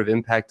some sort of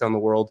impact on the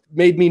world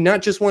made me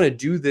not just want to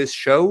do this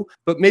show,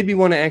 but made me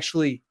want to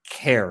actually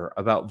care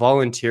about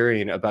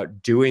volunteering,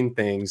 about doing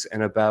things,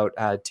 and about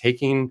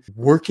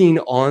working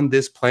on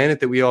this planet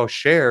that we all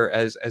share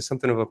as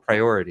something of a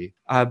priority.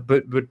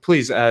 But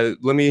please, let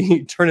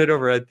me turn it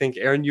over. I think,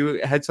 Erin, you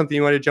had something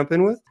you wanted to jump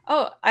in with?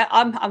 Oh,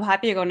 I'm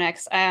happy to go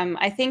next.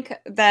 I think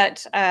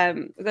that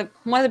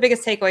one of the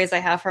biggest takeaways I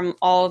have from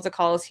all of the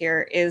calls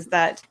here is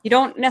that you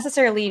don't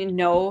necessarily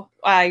know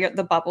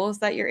the bubbles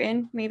that you're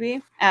in,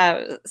 maybe.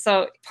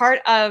 So part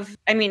of,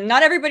 I mean,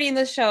 not everybody in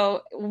this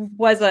show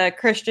was a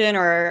Christian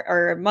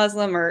or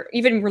Muslim or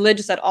even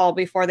religious at all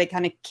before they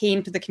kind of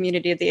came to the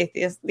community of the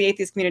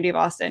atheist community of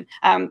Austin.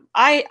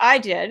 I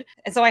did.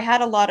 And so I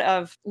had a lot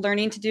of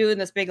learning to do in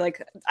this big,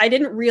 like, I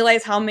didn't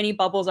realize how many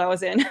bubbles I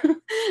was in.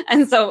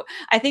 And so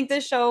I think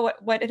this show,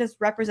 what it has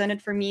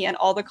represented for me and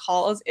all the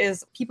calls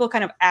is people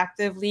kind of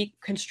actively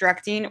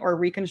constructing or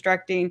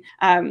reconstructing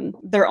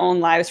their own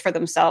lives for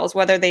themselves,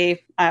 whether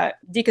they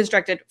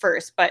deconstruct it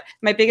first. But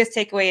my biggest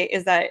takeaway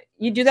is that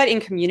you do that in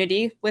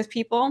community with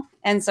people.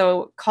 And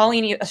so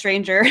calling a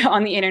stranger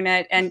on the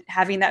internet and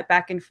having that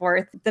back and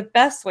forth, the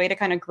best way to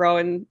kind of grow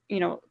and, you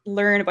know,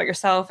 learn about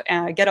yourself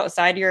and get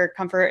outside your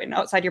comfort and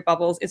outside your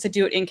bubbles is to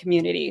do it in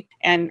community.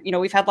 And, you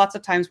know, we've had lots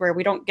of times where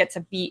we don't get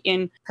to be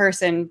in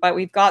person, but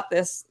we've got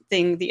this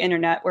thing, the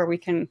internet, where we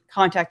can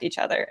contact each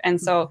other.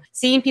 And so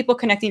seeing people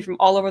connecting from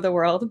all over the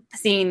world,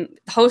 seeing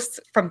hosts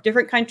from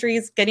different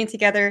countries getting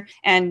together.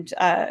 And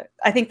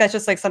I think that's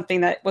just like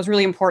something that was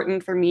really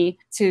important for me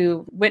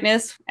to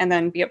witness and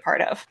then be a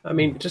part of. I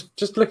mean,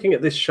 just looking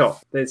at this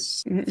shot,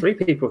 there's 3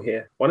 people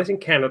here. One is in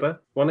Canada,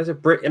 one is a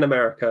Brit in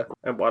America,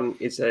 and one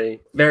is a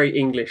very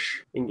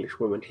English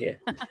woman here.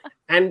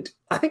 And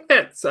I think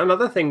that's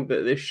another thing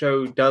that this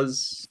show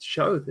does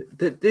show,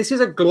 that this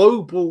is a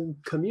global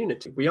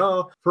community. We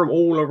are from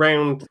all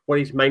around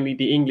what is mainly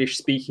the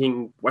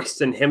English-speaking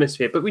Western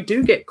Hemisphere, but we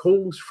do get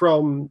calls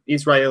from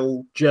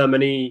Israel,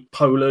 Germany,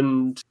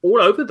 Poland,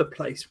 all over the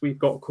place we've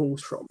got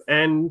calls from.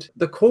 And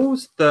the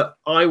calls that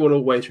I will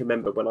always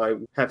remember when I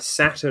have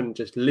sat and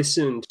just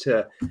listened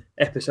to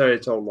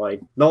episodes on my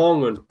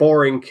long and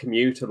boring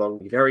commute along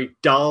the very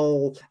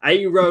dull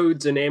A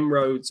roads and M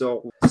roads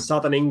of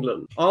southern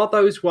England are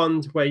those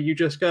ones where you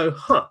just go,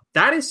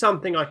 that is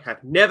something I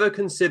have never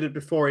considered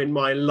before in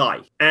my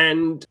life.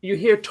 And you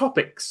hear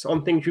topics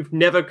on things you've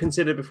never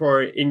considered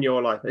before in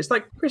your life. It's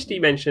like Christy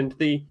mentioned,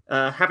 the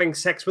having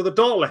sex with a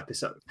doll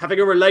episode, having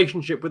a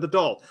relationship with a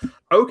doll.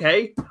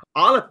 Okay,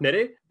 I'll admit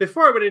it.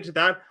 Before I went into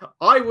that,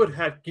 I would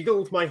have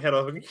giggled my head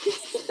off.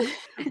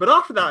 But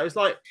after that, it's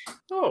like,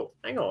 oh,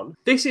 hang on.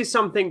 This is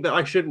something that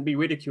I shouldn't be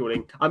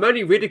ridiculing. I'm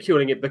only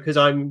ridiculing it because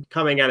I'm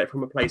coming at it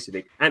from a place of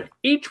it. And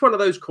each one of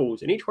those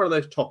calls and each one of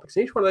those topics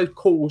and each one of those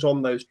calls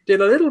on those did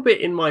a little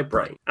bit in my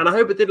brain. And I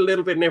hope it did a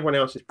little bit in everyone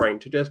else's brain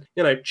to just,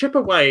 you know, chip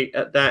away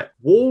at that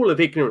wall of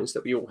ignorance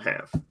that we all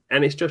have.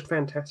 And it's just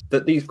fantastic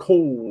that these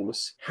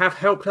calls have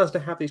helped us to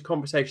have these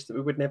conversations that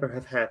we would never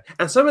have had.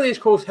 And some of these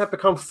calls have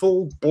become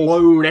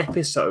full-blown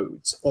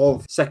episodes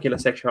of secular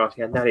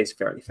sexuality, and that is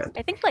very fantastic.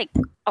 I think, like,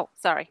 oh,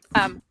 sorry,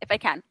 if I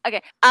can.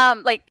 Okay,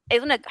 like, I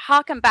want to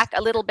harken back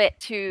a little bit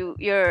to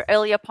your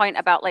earlier point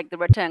about, like, the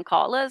return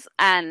callers.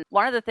 And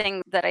one of the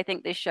things that I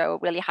think this show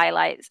really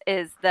highlights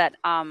is that,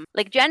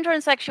 like, gender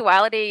and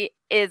sexuality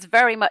is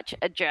very much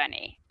a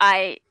journey.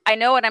 I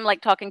know when I'm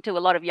like talking to a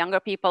lot of younger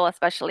people,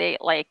 especially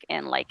like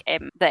in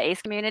the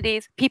ace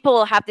communities,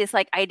 people have this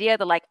like idea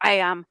that like, I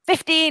am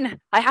 15,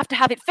 I have to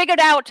have it figured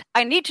out.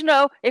 I need to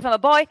know if I'm a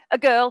boy, a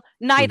girl,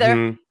 neither.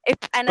 Mm-hmm.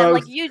 And I'm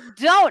like, you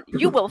don't,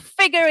 you will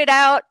figure it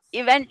out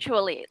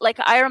eventually. Like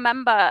I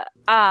remember,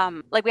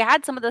 like we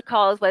had some of the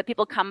calls where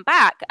people come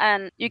back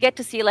and you get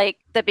to see like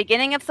the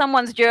beginning of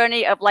someone's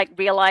journey of like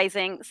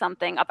realizing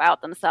something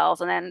about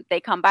themselves. And then they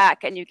come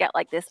back and you get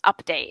like this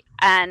update.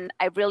 And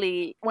I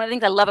really, one of the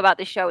things I love about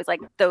this show is like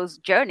those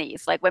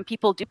journeys, like when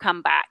people do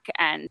come back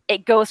and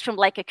it goes from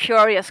like a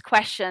curious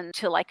question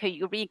to like a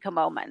eureka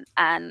moment.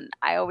 And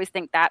I always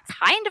think that's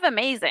kind of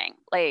amazing.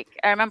 Like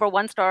I remember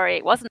one story,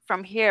 it wasn't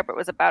from here, but it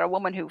was about a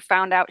woman who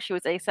found out she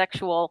was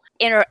asexual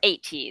in her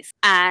 80s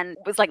and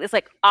was like this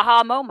like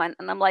aha moment.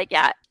 And I'm like,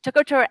 yeah, it took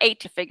her to her 80s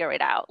to figure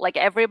it out. Like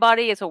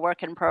everybody is a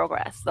work in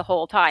progress the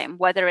whole time,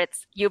 whether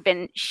it's you've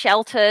been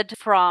sheltered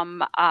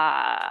from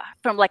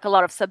like a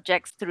lot of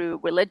subjects through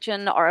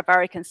religion or a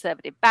very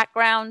conservative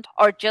background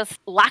or just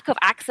lack of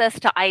access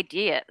to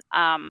ideas.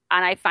 And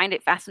I find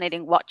it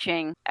fascinating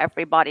watching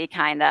everybody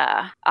kind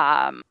of,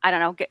 I don't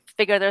know,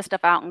 figure their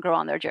stuff out and grow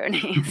on their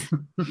journeys.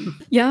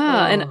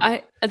 Yeah.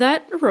 And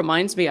that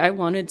reminds me, I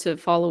wanted to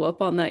follow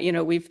up on that. You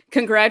know, we've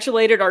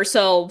congratulated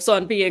ourselves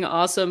on being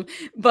awesome,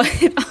 but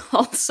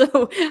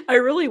also I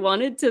really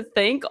wanted to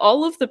thank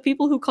all of the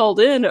people who called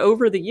in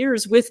over the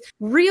years with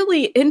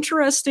really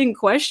interesting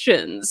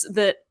questions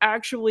that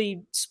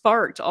actually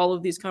sparked all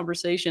of these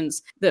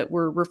conversations that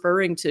we're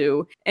referring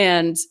to.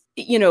 And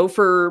you know,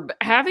 for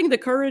having the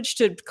courage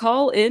to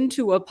call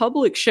into a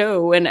public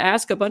show and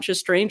ask a bunch of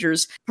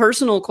strangers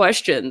personal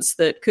questions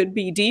that could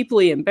be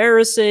deeply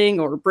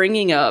embarrassing or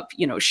bringing up,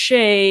 you know,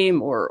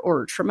 shame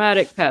or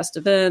traumatic past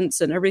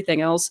events and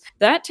everything else,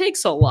 that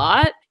takes a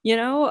lot, you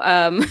know.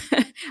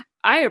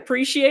 I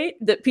appreciate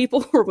that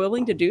people were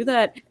willing to do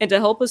that and to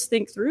help us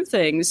think through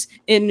things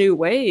in new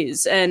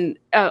ways. And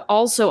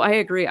also, I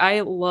agree.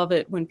 I love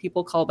it when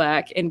people call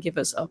back and give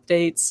us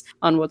updates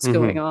on what's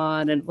going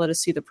on and let us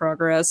see the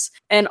progress.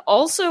 And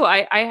also,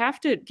 I have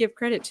to give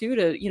credit too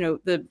to,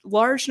 the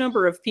large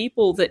number of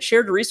people that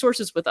shared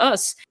resources with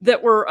us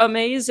that were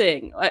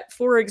amazing.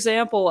 For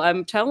example,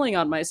 I'm telling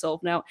on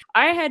myself now,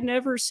 I had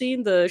never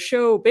seen the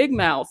show Big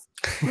Mouth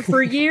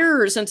for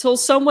years until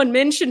someone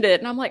mentioned it.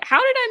 And I'm like, how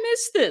did I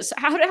miss this?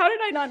 How did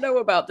I not know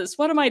about this?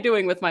 What am I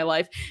doing with my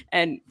life?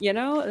 And,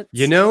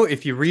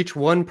 if you reach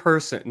one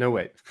person, no,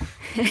 wait.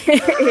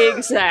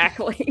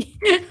 Exactly.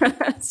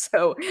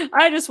 So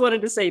I just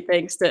wanted to say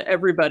thanks to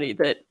everybody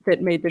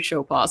that made the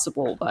show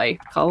possible by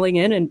calling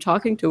in and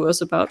talking to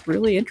us about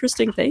really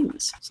interesting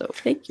things. So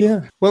thank you.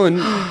 Yeah. Well,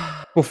 and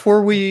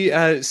before we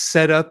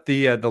set up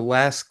the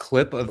last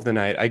clip of the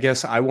night, I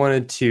guess I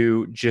wanted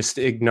to just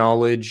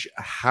acknowledge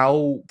how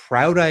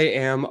proud I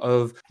am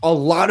of a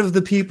lot of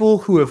the people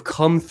who have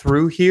come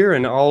through here,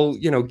 and I'll,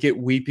 get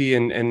weepy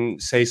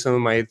and say some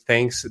of my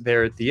thanks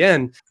there at the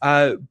end.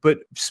 But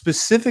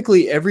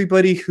specifically,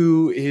 everybody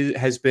who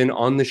has been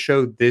on the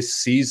show this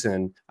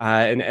season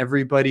and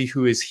everybody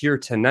who is here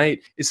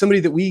tonight is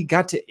somebody that we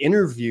got to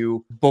interview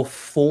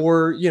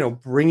before,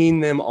 bringing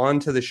them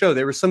onto the show.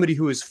 There was somebody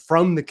who was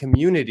from the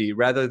community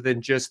rather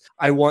than just,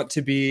 I want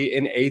to be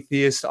an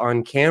atheist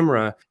on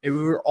camera. We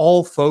were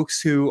all folks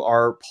who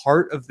are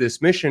part of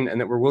this mission and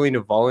that were willing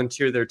to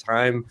volunteer their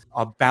time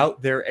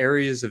about their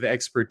areas of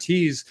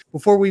expertise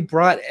before we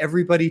brought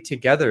everybody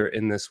together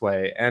in this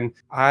way. And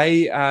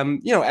I,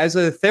 as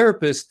a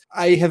therapist,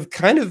 I have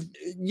kind of,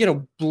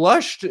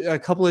 blushed a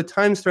couple of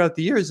times throughout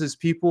the years as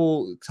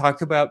people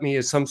talk about me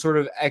as some sort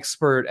of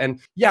expert. And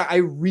yeah, I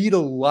read a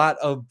lot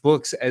of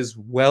books as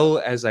well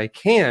as I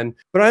can,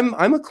 but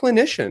I'm a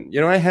clinician.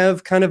 I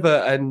have kind of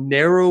a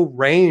narrow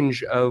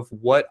range of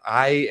what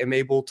I am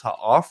able to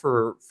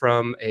offer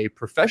from a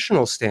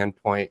professional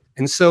standpoint.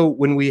 And so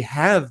when we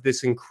have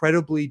this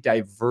incredibly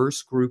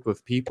diverse group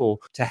of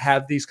people to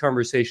have these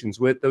conversations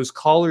with, those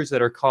callers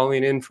that are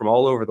calling in from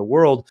all over the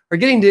world are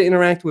getting to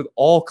interact with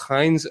all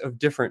kinds of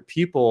different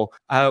people.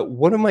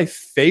 One of my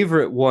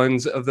favorite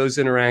ones of those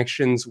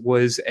interactions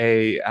was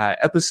a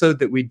episode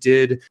that we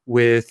did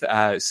with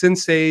Sin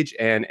Sage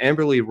and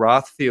Amberly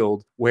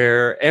Rothfield,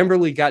 where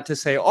Amberly got to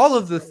say all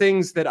of the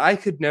things that I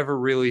could never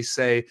really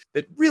say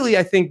that really,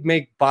 I think,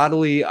 make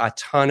bodily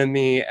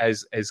autonomy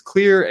as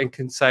clear and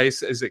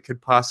concise as it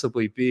could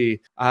possibly be.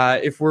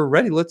 If we're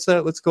ready, let's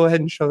go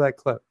ahead and show that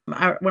clip.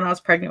 When I was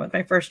pregnant with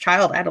my first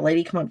child, I had a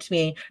lady come up to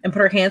me and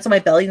put her hands on my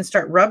belly and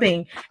start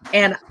rubbing.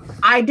 And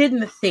I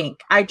didn't think.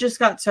 I just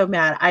got so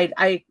mad.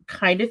 I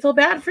kind of feel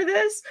bad for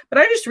this, but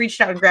I just reached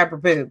out and grabbed her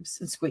boobs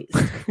and squeezed.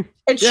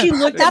 And she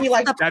looked at me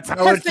like, that's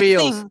how it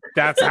feels.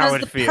 That's how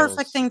it feels.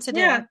 Perfect thing to do.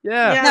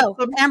 Yeah. No,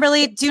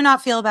 Amberly, do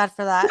not feel bad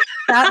for that.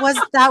 That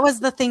was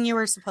the thing you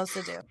were supposed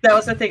to do. That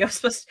was the thing I was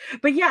supposed to.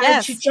 But yeah,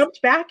 and she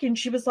jumped back and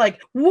she was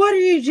like, "What are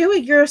you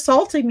doing? You're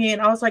assaulting me."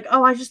 And I was like,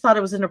 "Oh, I just thought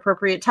it was an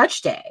appropriate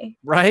touch day."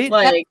 Right?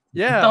 Like,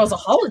 yeah, that was a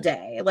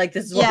holiday. Like,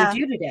 this is what we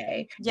do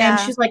today. Yeah. And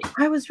she's like,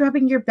 "I was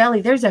rubbing your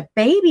belly. There's a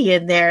baby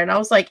in there." And I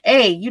was like,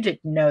 A, you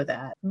didn't know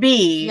that.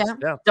 B,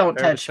 don't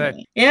touch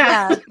me.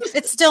 Yeah.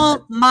 It's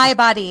still my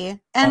body.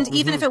 And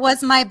even if it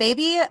was my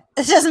baby, it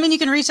doesn't mean you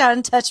can reach out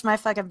and touch my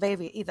fucking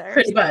baby either.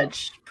 Pretty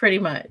much.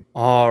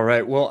 All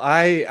right. Well,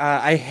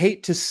 I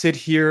hate to sit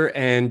here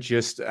and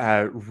just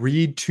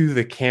read to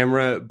the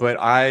camera, but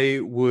I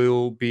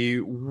will be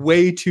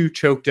way too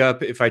choked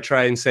up if I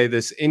try and say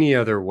this any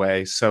other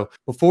way. So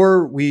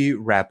before we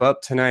wrap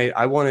up tonight,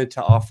 I wanted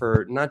to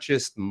offer not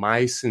just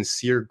my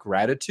sincere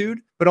gratitude,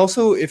 but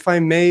also, if I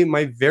may,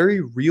 my very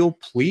real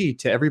plea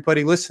to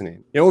everybody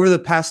listening. Over the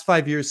past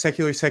 5 years,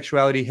 Secular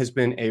Sexuality has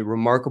been a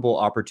remarkable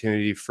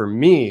opportunity for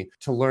me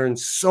to learn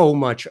so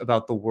much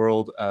about the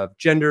world of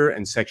gender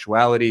and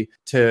sexuality,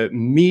 to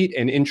meet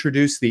and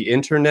introduce the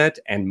internet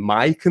and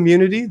my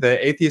community,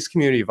 the atheist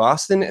community of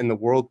Austin and the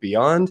world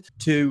beyond,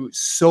 to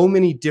so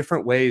many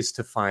different ways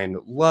to find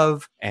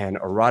love and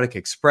erotic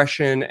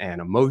expression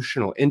and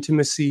emotional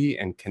intimacy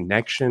and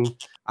connection.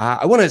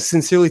 I want to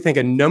sincerely thank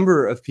a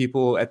number of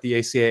people at the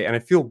ACA, and I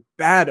feel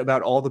bad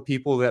about all the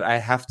people that I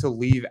have to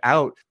leave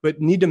out,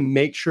 but need to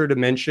make sure to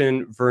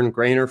mention Vern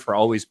Grainer for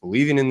always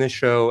believing in this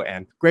show,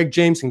 and Greg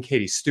James and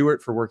Katie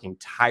Stewart for working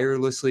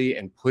tirelessly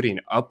and putting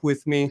up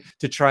with me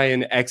to try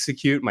and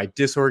execute my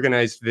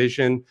disorganized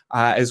vision,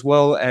 as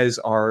well as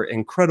our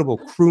incredible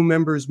crew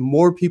members,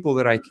 more people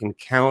that I can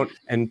count,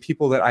 and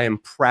people that I am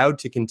proud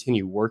to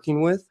continue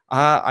working with.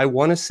 I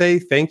want to say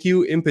thank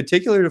you in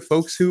particular to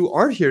folks who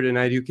aren't here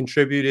tonight who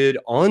contributed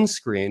on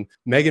screen.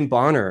 Megan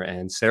Bonner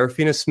and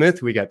Serafina Smith,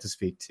 who we got to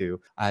speak to,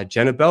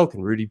 Jenna Belk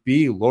and Rudy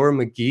B, Laura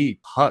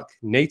McGee, Puck,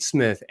 Nate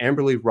Smith,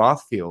 Amberly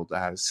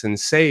Rothfield, Sin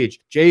Sage,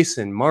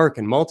 Jason, Mark,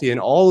 and Malty, and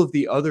all of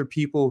the other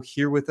people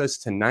here with us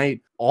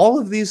tonight. All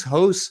of these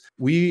hosts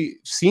we've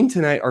seen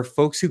tonight are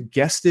folks who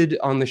guested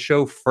on the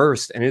show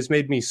first, and it's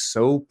made me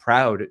so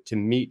proud to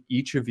meet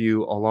each of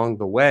you along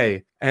the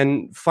way.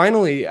 And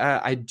finally,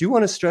 I do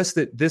want to stress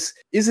that this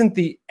isn't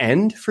the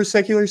end for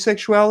secular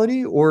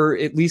sexuality, or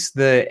at least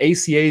the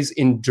ACA's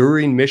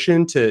enduring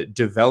mission to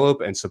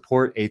develop and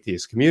support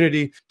atheist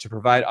community, to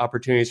provide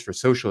opportunities for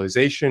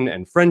socialization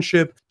and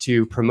friendship,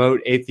 to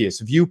promote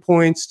atheist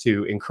viewpoints,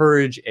 to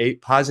encourage a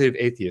positive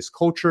atheist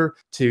culture,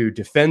 to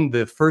defend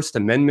the First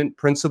Amendment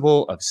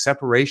principle of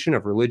separation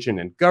of religion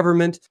and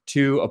government,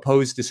 to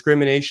oppose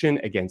discrimination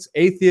against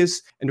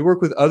atheists, and to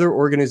work with other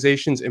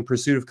organizations in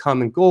pursuit of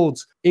common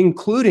goals,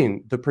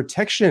 including the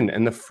protection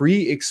and the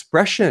free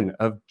expression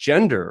of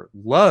gender,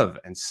 love,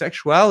 and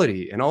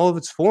sexuality in all of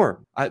its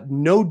form.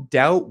 No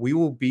doubt we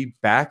will be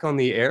back on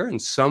the air in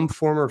some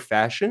form or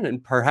fashion,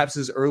 and perhaps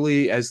as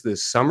early as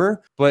this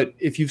summer. But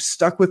if you've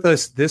stuck with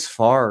us this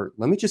far,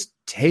 let me just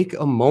take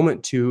a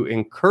moment to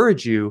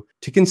encourage you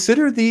to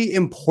consider the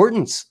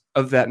importance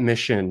of that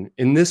mission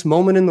in this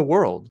moment in the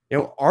world.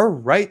 Our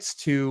rights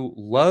to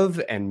love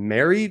and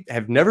marry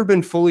have never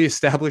been fully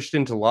established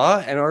into law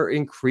and are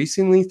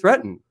increasingly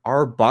threatened.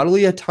 Our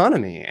bodily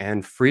autonomy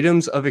and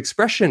freedoms of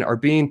expression are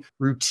being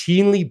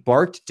routinely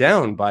barked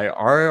down by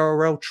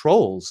IRL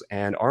trolls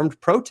and armed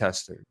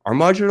protesters. Our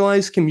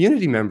marginalized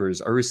community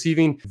members are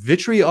receiving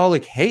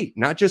vitriolic hate,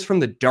 not just from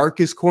the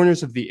darkest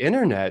corners of the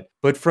internet,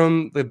 but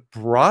from the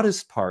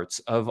broadest parts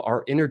of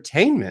our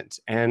entertainment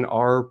and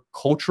our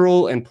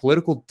cultural and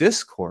political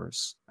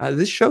discourse.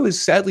 This show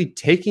is sadly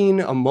taking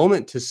a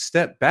moment to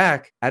step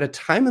back at a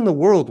time in the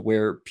world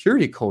where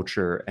purity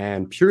culture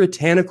and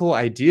puritanical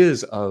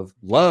ideas of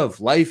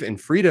love, life,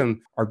 and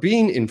freedom are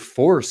being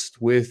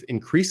enforced with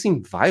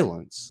increasing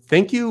violence.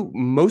 Thank you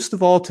most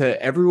of all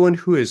to everyone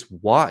who has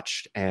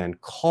watched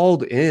and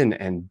called in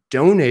and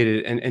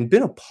donated and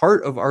been a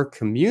part of our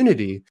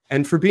community,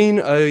 and for being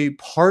a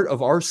part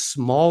of our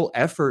small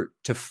effort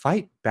to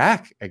fight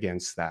back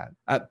against that.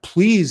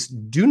 Please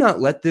do not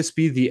let this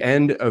be the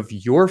end of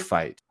your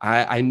fight.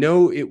 I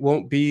know it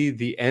won't be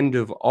the end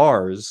of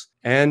ours.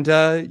 And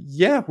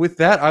with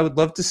that, I would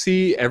love to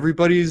see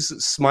everybody's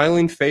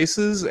smiling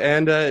faces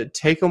and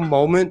take a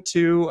moment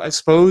to, I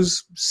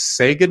suppose,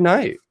 say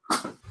goodnight.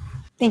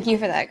 Thank you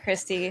for that,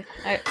 Christy.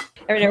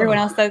 Everyone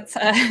else that's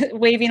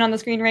waving on the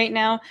screen right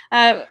now.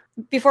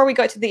 Before we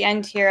go to the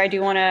end here, I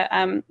do want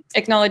to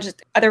acknowledge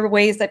other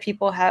ways that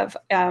people have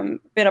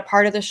been a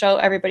part of the show,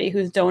 everybody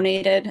who's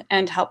donated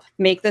and helped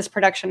make this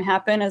production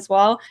happen as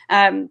well.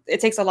 It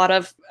takes a lot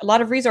of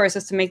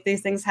resources to make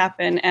these things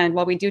happen. And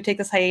while we do take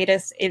this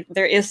hiatus,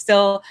 there is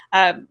still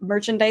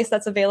merchandise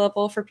that's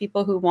available for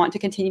people who want to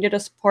continue to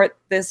support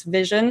this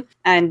vision.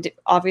 And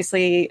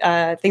obviously,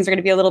 things are going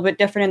to be a little bit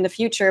different in the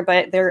future,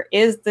 but there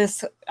is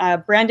this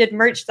branded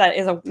merch that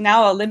is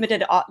now a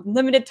limited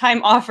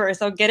time offer.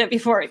 So get it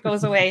before it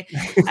goes away.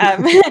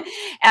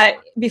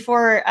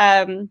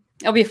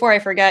 Before I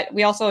forget,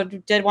 we also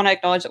did want to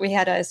acknowledge that we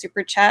had a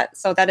super chat.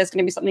 So that is going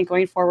to be something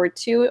going forward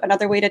too.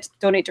 Another way to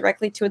donate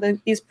directly to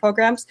these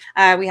programs.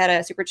 We had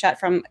a super chat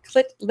from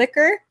Clit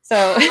Liquor.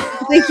 So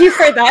thank you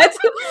for that.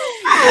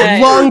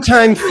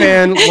 Longtime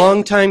fan,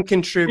 longtime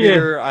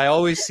contributor. Yeah. I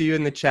always see you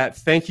in the chat.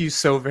 Thank you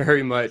so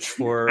very much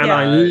for. And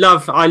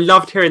I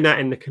loved hearing that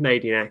in the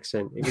Canadian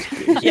accent.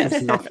 It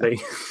was lovely.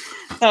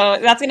 So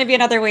that's going to be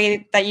another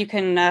way that you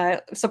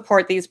can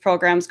support these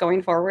programs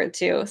going forward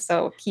too.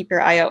 So keep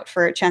your eye out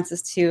for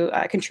chances to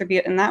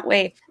contribute in that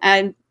way.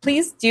 And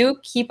please do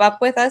keep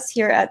up with us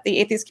here at the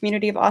Atheist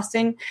Community of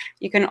Austin.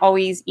 You can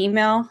always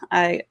email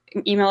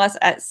us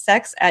at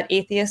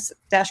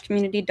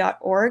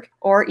sex@atheist-community.org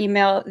or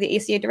email the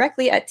ACA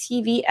directly at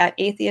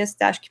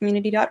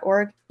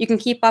tv@atheist-community.org. You can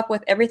keep up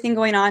with everything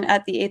going on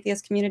at the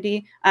Atheist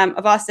Community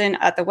of Austin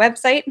at the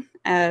website.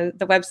 The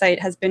website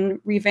has been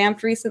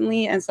revamped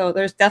recently, and so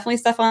there's definitely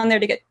stuff on there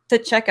to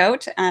check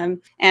out, and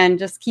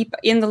just keep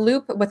in the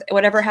loop with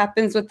whatever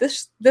happens with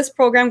this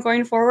program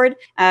going forward.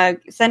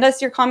 Send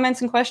us your comments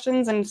and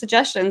questions and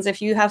suggestions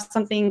if you have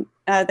something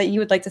that you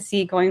would like to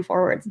see going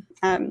forward.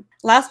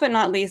 Last but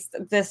not least,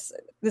 this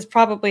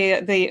probably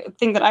the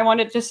thing that I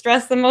wanted to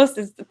stress the most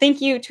is thank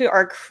you to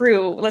our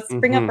crew. Let's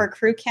bring up our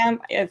crew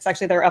cam. It's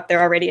actually, they're up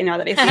there already now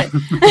that I see it.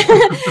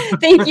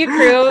 Thank you,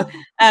 crew.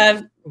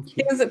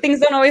 Things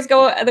don't always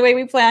go the way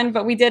we planned,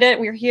 but we did it.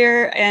 We're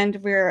here, and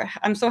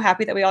I'm so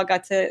happy that we all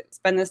got to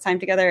spend this time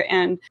together.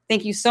 And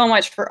thank you so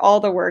much for all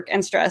the work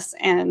and stress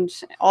and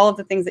all of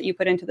the things that you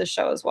put into the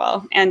show as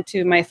well. And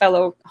to my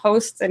fellow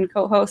hosts and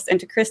co-hosts, and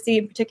to Christy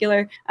in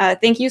particular,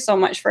 thank you so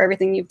much for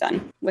everything you've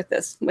done with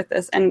this.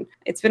 And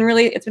it's been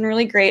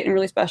really great and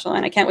really special.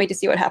 And I can't wait to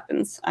see what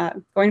happens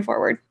going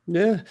forward.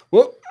 Yeah.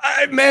 Well,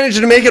 I managed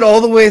to make it all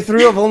the way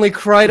through. I've only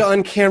cried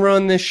on camera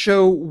on this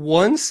show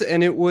once,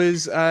 and it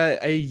was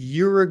a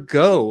year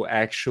ago,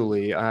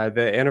 actually,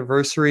 the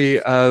anniversary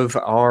of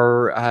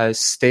our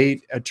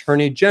state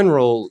attorney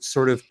general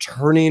sort of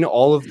turning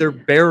all of their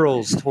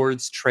barrels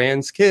towards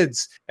trans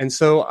kids. And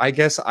so I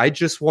guess I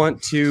just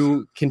want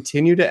to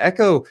continue to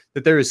echo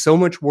that there is so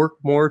much work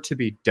more to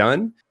be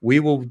done. We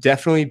will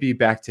definitely be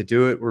back to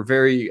do it. We're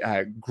very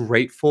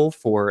grateful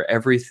for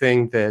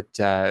everything that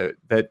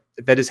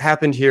that has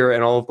happened here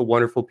and all of the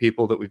wonderful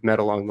people that we've met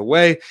along the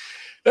way.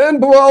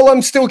 And while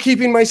I'm still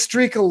keeping my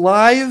streak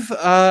alive,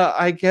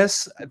 I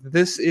guess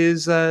this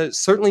is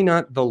certainly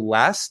not the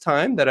last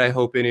time that I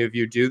hope any of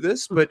you do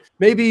this, but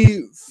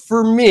maybe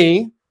for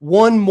me,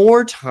 one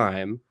more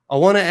time, I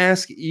want to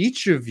ask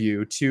each of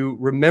you to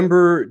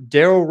remember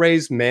Daryl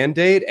Ray's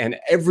mandate and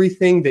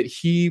everything that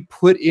he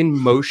put in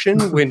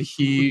motion when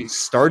he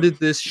started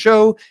this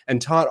show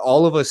and taught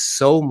all of us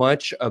so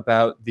much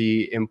about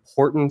the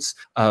importance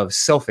of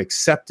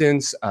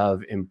self-acceptance,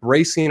 of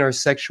embracing our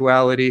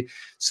sexuality.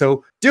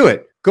 So do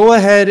it. Go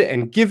ahead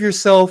and give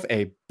yourself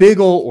a big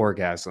ol'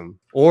 orgasm.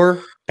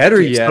 Or better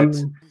yet,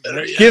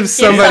 give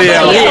somebody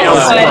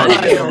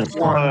else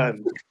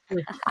one.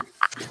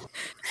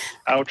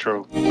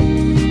 Outro.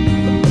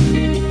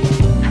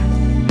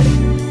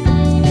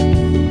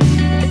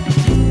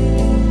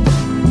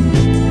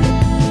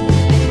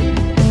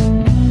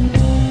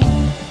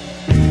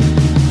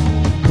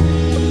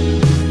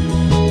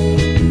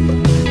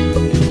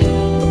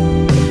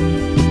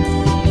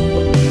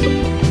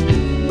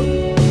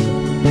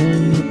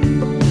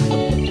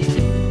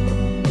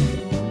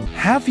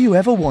 Have you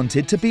ever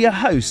wanted to be a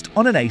host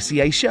on an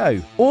ACA show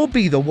or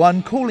be the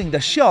one calling the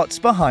shots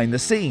behind the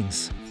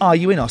scenes? Are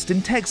you in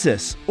Austin,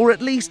 Texas, or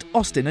at least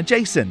Austin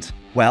adjacent?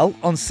 Well,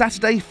 on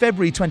Saturday,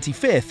 February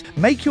 25th,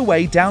 make your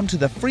way down to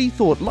the Free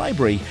Thought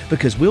Library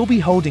because we'll be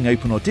holding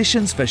open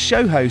auditions for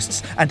show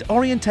hosts and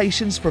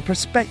orientations for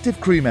prospective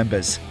crew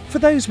members. For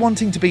those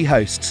wanting to be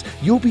hosts,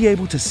 you'll be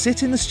able to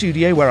sit in the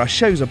studio where our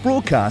shows are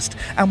broadcast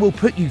and we'll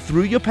put you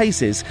through your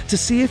paces to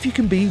see if you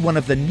can be one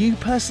of the new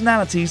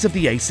personalities of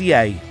the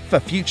ACA. For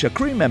future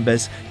crew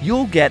members,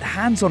 you'll get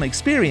hands-on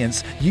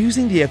experience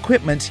using the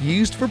equipment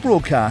used for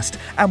broadcast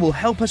and will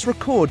help us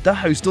record the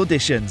host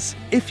auditions.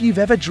 If you've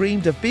ever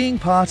dreamed of being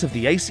part of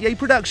the ACA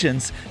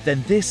productions,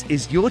 then this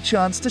is your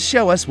chance to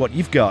show us what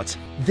you've got.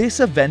 This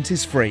event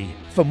is free.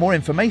 For more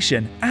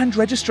information and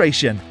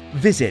registration,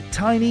 visit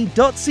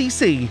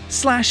tiny.cc/ACA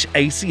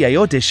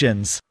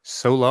auditions.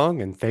 So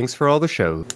long, and thanks for all the shows.